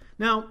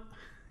 Now,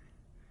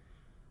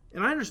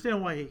 and I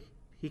understand why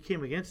he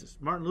came against this.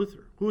 Martin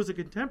Luther, who was a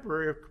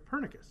contemporary of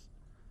Copernicus.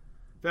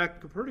 In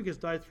fact, Copernicus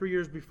died 3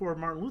 years before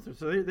Martin Luther,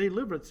 so they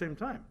lived at the same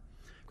time.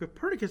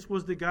 Copernicus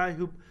was the guy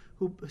who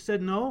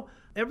said, no,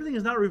 everything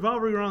is not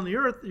revolving around the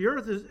earth. The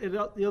earth is,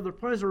 the other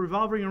planets are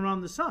revolving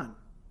around the sun.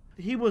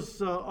 He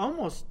was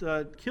almost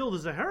killed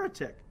as a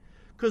heretic,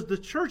 because the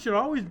church had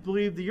always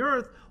believed the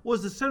earth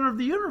was the center of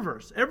the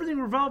universe. Everything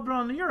revolved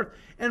around the earth.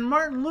 And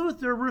Martin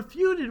Luther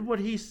refuted what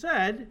he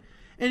said,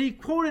 and he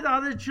quoted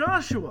out of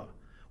Joshua,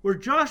 where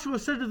Joshua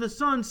said to the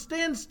sun,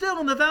 stand still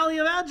in the valley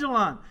of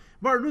Ajalon.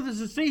 Martin Luther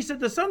said, see, he said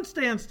the sun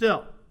stand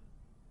still.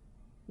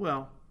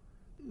 Well,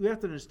 we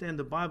have to understand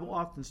the Bible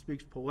often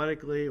speaks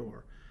poetically,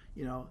 or,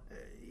 you know,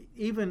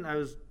 even I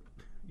was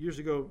years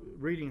ago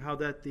reading how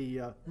that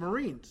the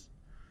Marines,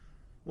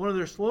 one of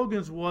their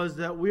slogans was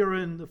that we are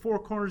in the four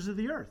corners of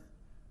the earth.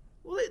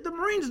 Well, the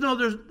Marines know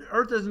the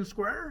earth isn't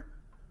square.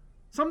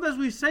 Sometimes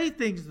we say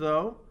things,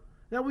 though,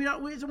 that we're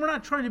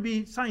not trying to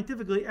be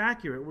scientifically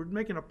accurate. We're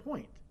making a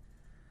point.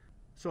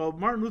 So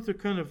Martin Luther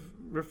kind of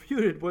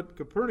refuted what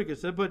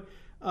Copernicus said, but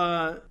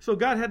so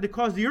God had to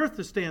cause the earth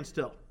to stand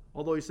still,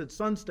 although He said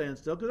sun stand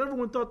still, because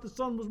everyone thought the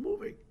sun was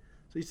moving.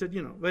 So He said,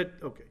 you know, but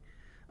okay.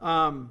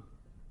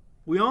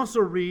 We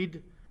also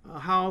read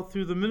how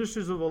through the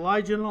ministries of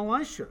Elijah and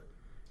Elisha,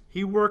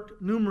 he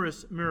worked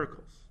numerous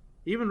miracles.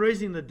 Even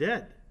raising the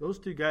dead. Those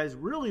two guys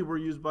really were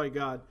used by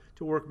God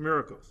to work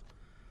miracles.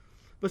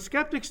 But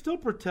skeptics still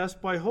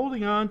protest by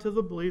holding on to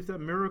the belief that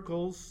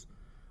miracles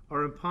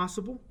are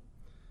impossible.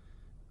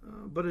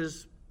 But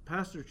as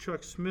Pastor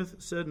Chuck Smith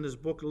said in his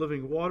book,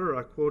 Living Water,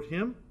 I quote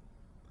him,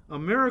 "A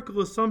miracle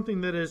is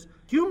something that is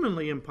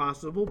humanly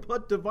impossible,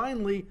 but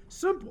divinely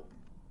simple.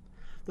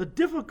 The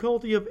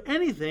difficulty of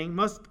anything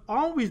must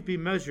always be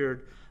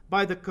measured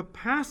by the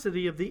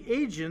capacity of the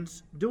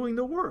agents doing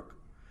the work.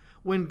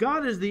 When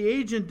God is the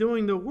agent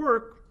doing the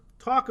work,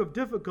 talk of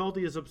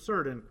difficulty is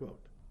absurd," end quote.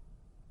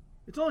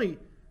 It's only,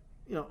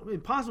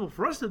 impossible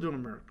for us to do a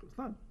miracle. It's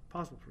not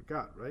possible for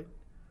God, right?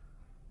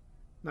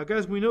 Now,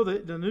 guys, we know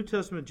that in the New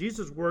Testament,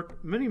 Jesus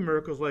worked many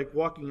miracles like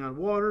walking on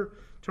water,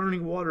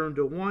 turning water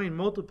into wine,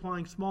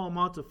 multiplying small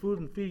amounts of food,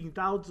 and feeding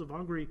thousands of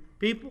hungry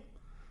people.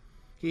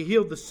 He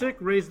healed the sick,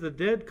 raised the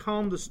dead,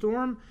 calmed the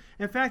storm.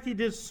 In fact, he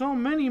did so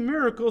many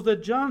miracles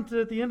that John said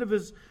at the end of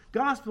his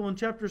gospel in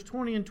chapters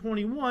 20 and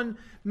 21,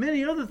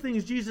 many other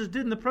things Jesus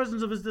did in the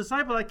presence of his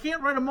disciples. I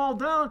can't write them all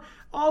down.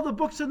 All the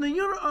books in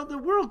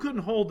the world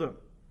couldn't hold them.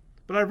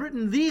 But I've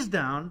written these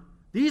down,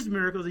 these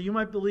miracles, that you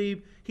might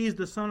believe he's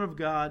the Son of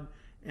God,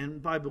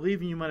 and by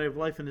believing you might have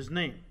life in his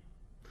name.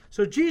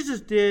 So Jesus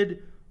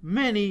did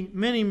many,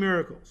 many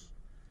miracles.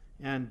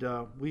 And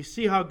we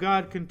see how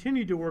God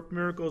continued to work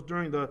miracles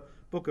during the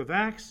book of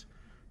Acts,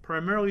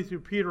 primarily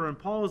through Peter and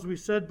Paul, as we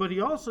said, but he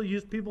also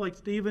used people like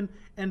Stephen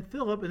and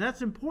Philip, and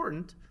that's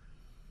important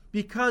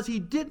because he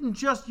didn't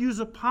just use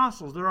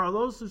apostles. There are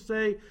those who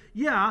say,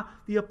 yeah,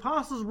 the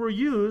apostles were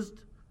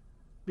used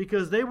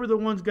because they were the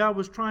ones God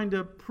was trying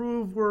to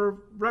prove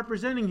were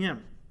representing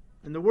him,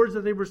 and the words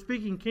that they were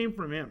speaking came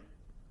from him.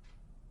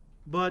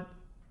 But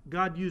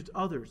God used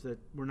others that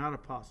were not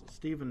apostles.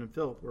 Stephen and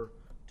Philip were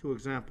two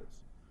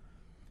examples.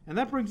 And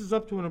that brings us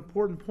up to an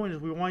important point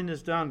as we wind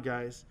this down,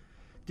 guys.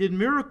 Did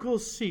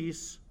miracles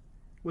cease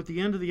with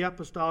the end of the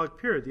apostolic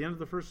period, the end of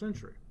the first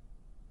century?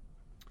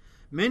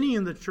 Many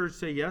in the church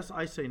say yes,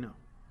 I say no.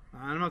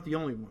 I'm not the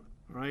only one,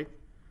 all right?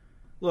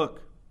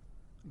 Look,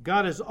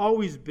 God has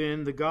always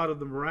been the God of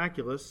the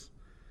miraculous.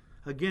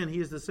 Again, he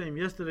is the same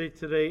yesterday,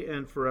 today,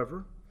 and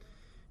forever.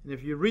 And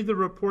if you read the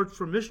reports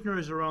from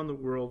missionaries around the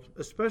world,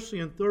 especially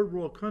in third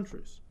world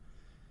countries,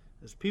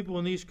 as people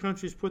in these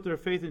countries put their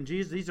faith in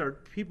Jesus, these are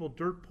people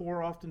dirt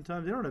poor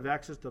oftentimes. They don't have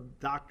access to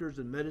doctors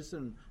and medicine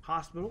and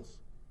hospitals.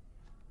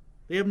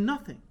 They have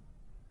nothing.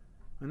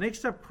 When they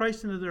accept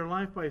Christ into their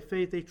life by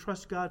faith, they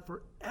trust God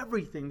for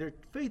everything. Their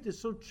faith is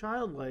so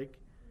childlike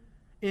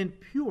and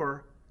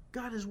pure,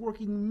 God is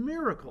working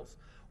miracles.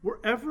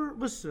 Wherever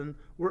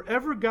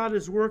God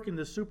is working,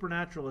 the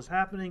supernatural is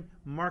happening,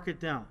 mark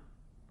it down.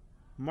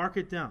 Mark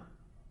it down.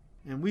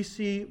 And we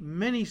see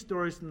many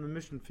stories from the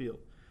mission field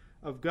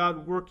of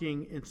God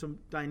working in some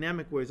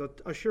dynamic ways.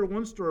 I'll share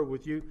one story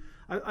with you.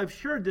 I've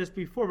shared this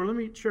before, but let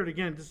me share it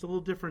again. Just a little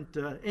different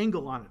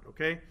angle on it,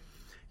 okay?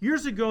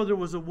 Years ago, there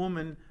was a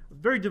woman, a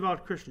very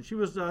devout Christian. She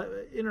was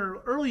in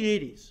her early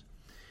 80s.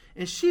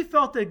 And she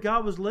felt that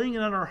God was laying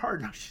it on her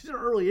heart. Now, she's in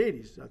her early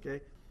 80s,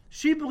 okay?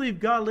 She believed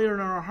God laid it on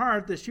her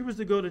heart that she was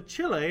to go to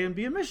Chile and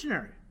be a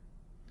missionary.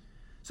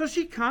 So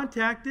she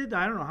contacted,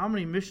 I don't know how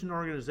many mission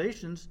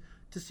organizations,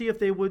 to see if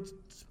they would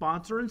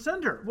sponsor and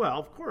send her. Well,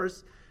 of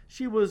course,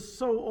 she was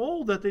so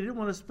old that they didn't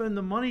want to spend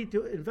the money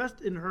to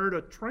invest in her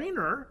to train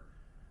her.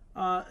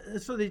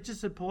 So they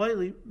just said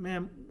politely,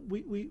 ma'am,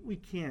 we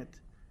can't.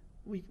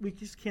 We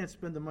just can't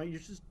spend the money. You're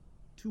just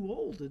too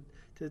old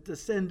to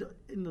send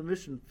in the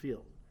mission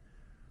field.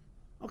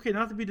 Okay,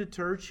 not to be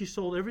deterred, she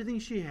sold everything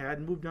she had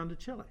and moved down to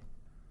Chile.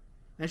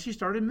 And she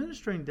started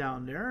ministering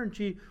down there, and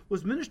she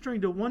was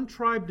ministering to one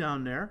tribe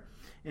down there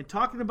and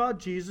talking about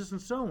Jesus and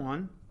so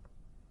on.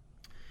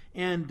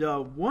 And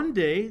one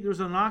day, there was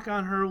a knock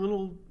on her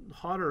little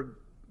hut or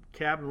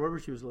cabin, wherever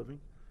she was living.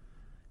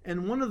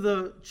 And one of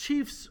the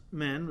chief's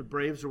men, the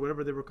braves or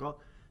whatever they were called,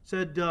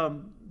 said,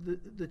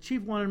 the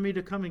chief wanted me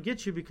to come and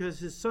get you because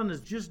his son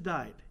has just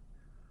died.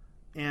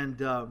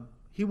 And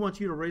he wants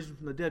you to raise him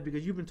from the dead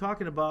because you've been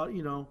talking about,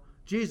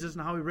 Jesus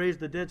and how he raised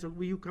the dead. So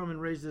will you come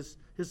and raise his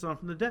son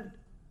from the dead?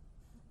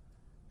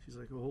 She's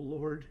like, oh,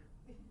 Lord.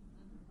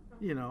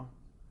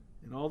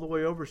 And all the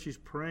way over, she's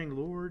praying,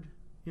 Lord,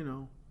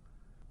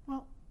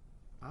 Well,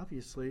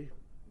 obviously,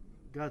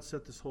 God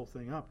set this whole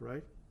thing up,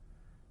 right?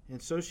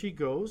 And so she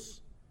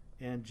goes,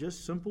 and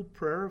just simple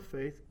prayer of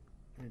faith,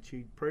 and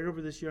she prayed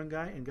over this young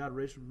guy, and God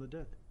raised him from the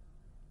dead.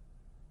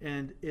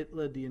 And it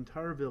led the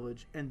entire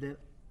village, and then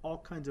all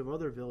kinds of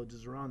other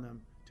villages around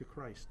them to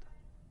Christ.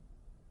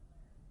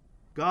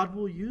 God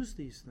will use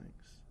these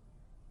things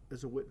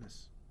as a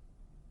witness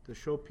to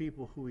show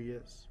people who he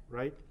is,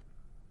 right?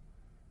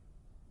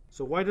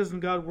 So why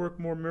doesn't God work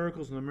more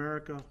miracles in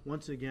America?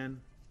 Once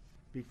again,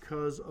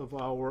 because of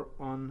our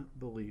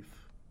unbelief.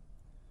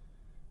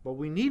 But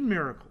we need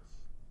miracles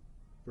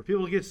for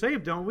people to get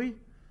saved, don't we?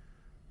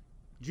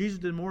 Jesus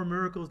did more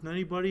miracles than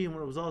anybody, and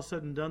when it was all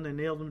said and done, they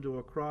nailed him to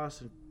a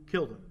cross and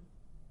killed him.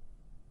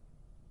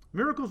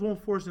 Miracles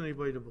won't force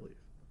anybody to believe.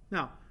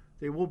 Now,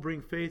 they will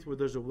bring faith where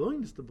there's a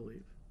willingness to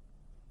believe.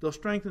 They'll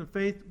strengthen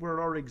faith where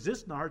it already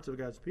exists in the hearts of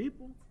God's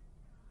people.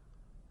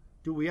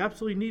 Do we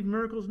absolutely need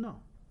miracles? No.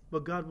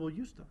 But God will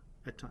use them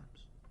at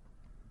times.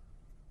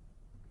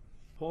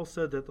 Paul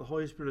said that the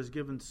Holy Spirit has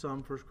given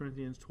some, 1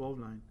 Corinthians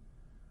 12:9,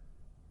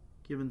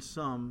 given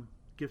some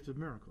gift of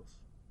miracles.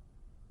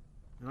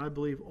 And I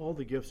believe all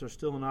the gifts are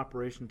still in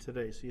operation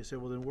today. So you say,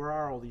 well, then where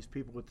are all these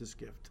people with this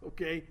gift?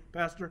 Okay,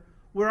 Pastor,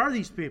 where are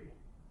these people?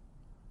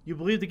 You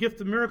believe the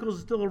gift of miracles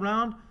is still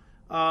around?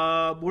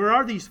 Where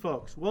are these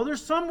folks? Well,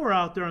 there's somewhere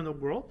out there in the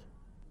world.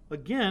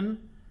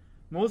 Again,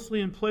 mostly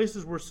in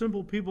places where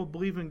simple people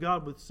believe in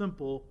God with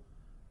simple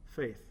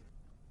faith.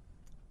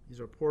 These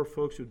are poor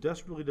folks who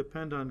desperately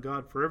depend on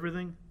God for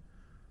everything.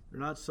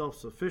 They're not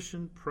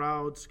self-sufficient,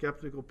 proud,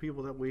 skeptical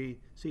people that we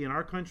see in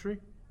our country.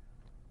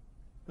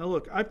 Now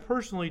look, I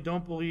personally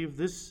don't believe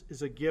this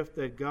is a gift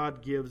that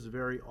God gives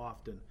very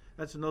often.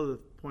 That's another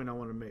point I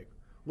want to make.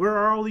 Where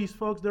are all these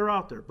folks? They're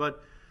out there.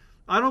 But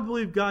I don't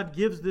believe God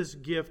gives this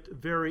gift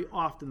very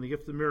often, the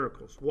gift of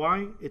miracles.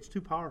 Why? It's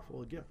too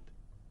powerful a gift.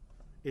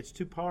 It's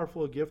too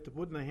powerful a gift to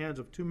put in the hands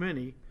of too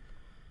many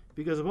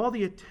because of all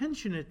the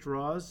attention it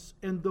draws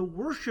and the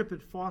worship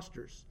it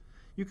fosters.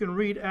 You can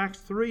read Acts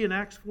 3 and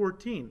Acts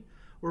 14,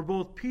 where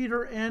both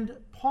Peter and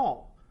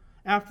Paul,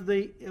 after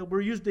they were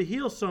used to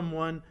heal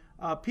someone,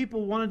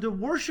 people wanted to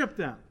worship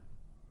them.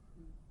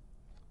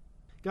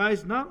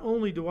 Guys, not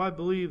only do I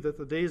believe that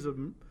the days of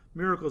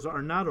miracles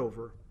are not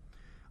over,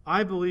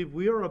 I believe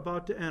we are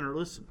about to enter,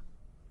 listen,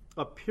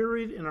 a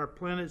period in our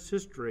planet's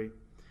history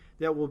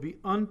that will be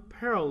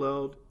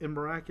unparalleled in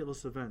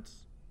miraculous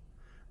events.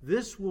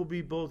 This will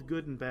be both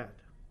good and bad.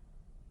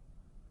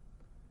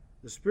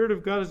 The Spirit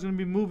of God is going to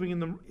be moving in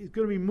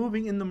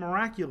the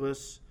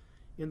miraculous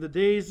in the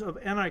days of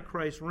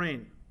Antichrist's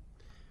reign,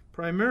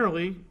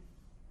 primarily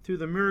through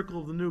the miracle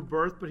of the new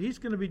birth, but he's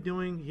going to be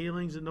doing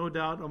healings, and no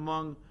doubt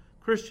among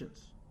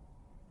Christians.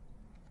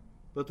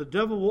 But the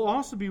devil will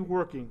also be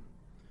working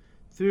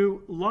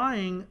through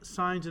lying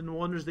signs and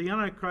wonders the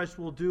Antichrist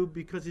will do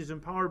because he's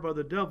empowered by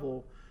the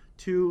devil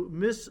to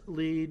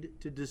mislead,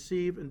 to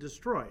deceive, and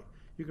destroy.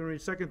 You can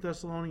read 2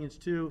 Thessalonians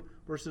 2,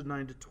 verses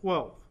 9 to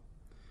 12.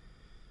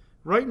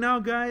 Right now,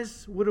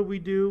 guys, what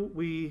do?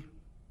 We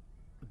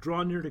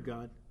draw near to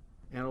God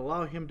and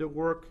allow him to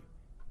work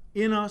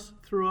in us,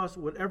 through us,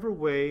 whatever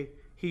way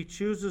he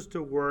chooses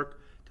to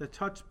work, to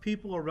touch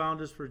people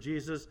around us for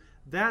Jesus.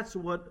 That's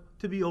what,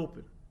 to be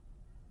open.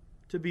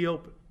 To be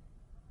open.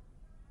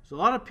 So a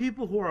lot of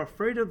people who are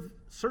afraid of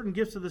certain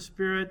gifts of the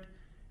Spirit,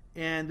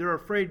 and they're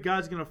afraid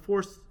God's going to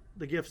force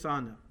the gifts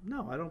on them.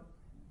 No, I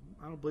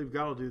don't believe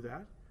God will do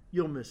that.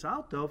 You'll miss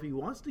out, though, if he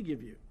wants to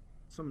give you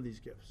some of these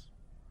gifts.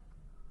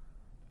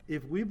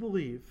 If we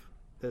believe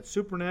that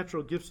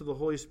supernatural gifts of the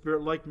Holy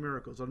Spirit, like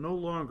miracles, are no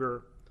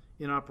longer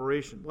in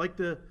operation, like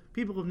the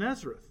people of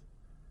Nazareth,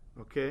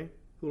 okay,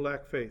 who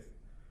lack faith,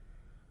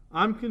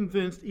 I'm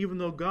convinced, even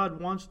though God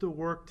wants to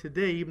work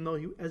today, even though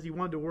as he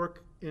wanted to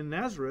work in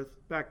Nazareth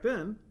back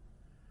then,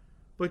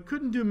 but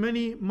couldn't do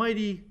many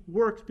mighty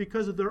works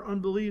because of their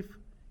unbelief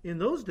in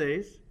those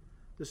days,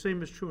 the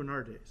same is true in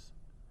our days.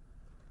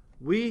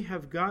 We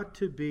have got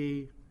to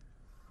be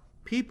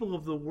people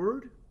of the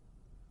Word.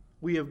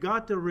 We have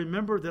got to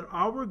remember that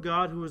our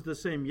God, who is the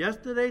same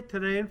yesterday,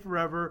 today, and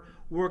forever,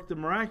 worked the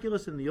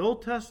miraculous in the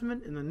Old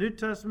Testament, in the New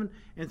Testament,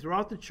 and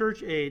throughout the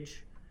church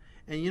age.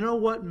 And you know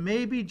what?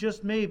 Maybe,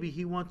 just maybe,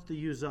 he wants to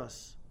use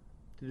us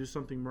to do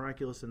something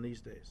miraculous in these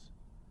days.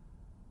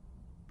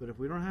 But if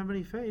we don't have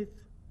any faith,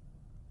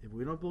 if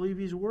we don't believe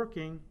he's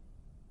working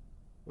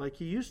like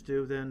he used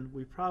to, then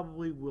we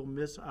probably will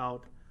miss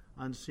out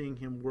on seeing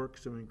him work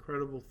some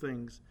incredible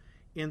things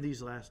in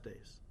these last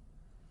days.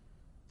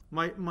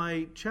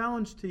 My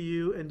challenge to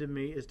you and to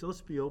me is to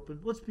let's be open.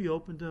 Let's be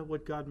open to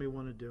what God may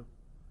want to do.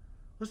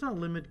 Let's not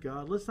limit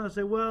God. Let's not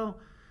say, well,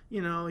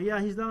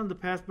 yeah, he's done it in the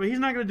past, but he's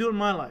not going to do it in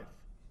my life.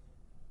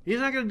 He's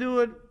not going to do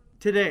it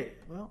today.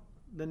 Well,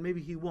 then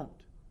maybe he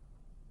won't.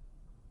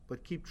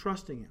 But keep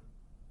trusting him.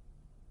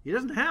 He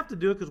doesn't have to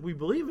do it because we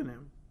believe in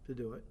him to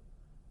do it.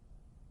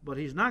 But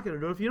he's not going to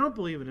do it if you don't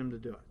believe in him to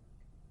do it.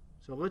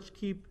 So let's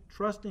keep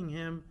trusting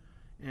him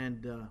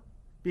and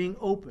being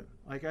open.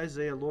 Like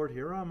Isaiah, Lord,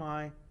 here am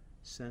I.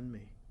 Send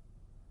me.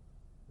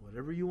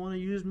 Whatever you want to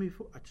use me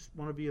for, I just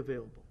want to be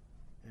available.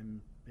 And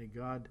may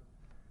God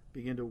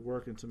begin to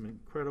work in some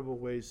incredible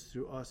ways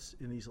through us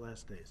in these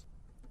last days.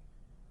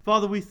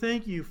 Father, we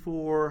thank you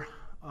for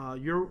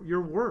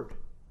your word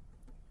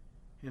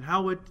and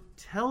how it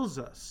tells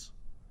us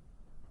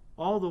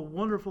all the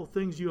wonderful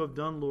things you have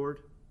done, Lord.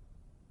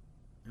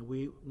 And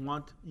we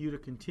want you to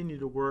continue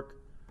to work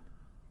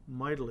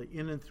mightily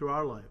in and through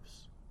our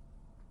lives.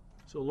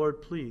 So,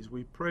 Lord, please,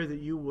 we pray that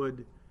you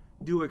would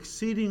do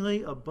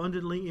exceedingly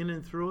abundantly in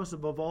and through us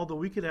above all that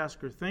we could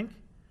ask or think.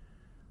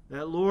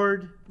 That,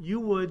 Lord, you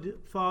would,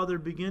 Father,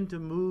 begin to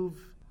move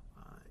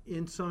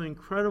in some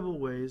incredible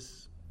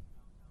ways.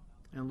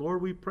 And,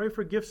 Lord, we pray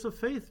for gifts of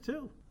faith,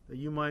 too, that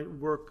you might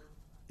work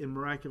in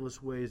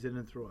miraculous ways in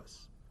and through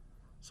us.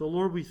 So,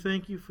 Lord, we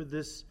thank you for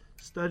this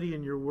study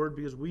in your word,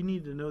 because we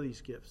need to know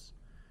these gifts.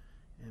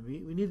 And we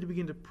need to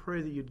begin to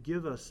pray that you'd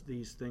give us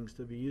these things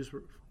to be used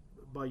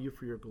by you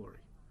for your glory.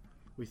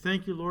 We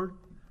thank you, Lord.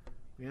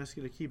 We ask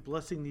you to keep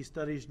blessing these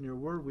studies in your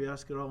word. We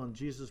ask it all in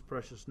Jesus'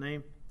 precious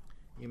name.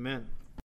 Amen.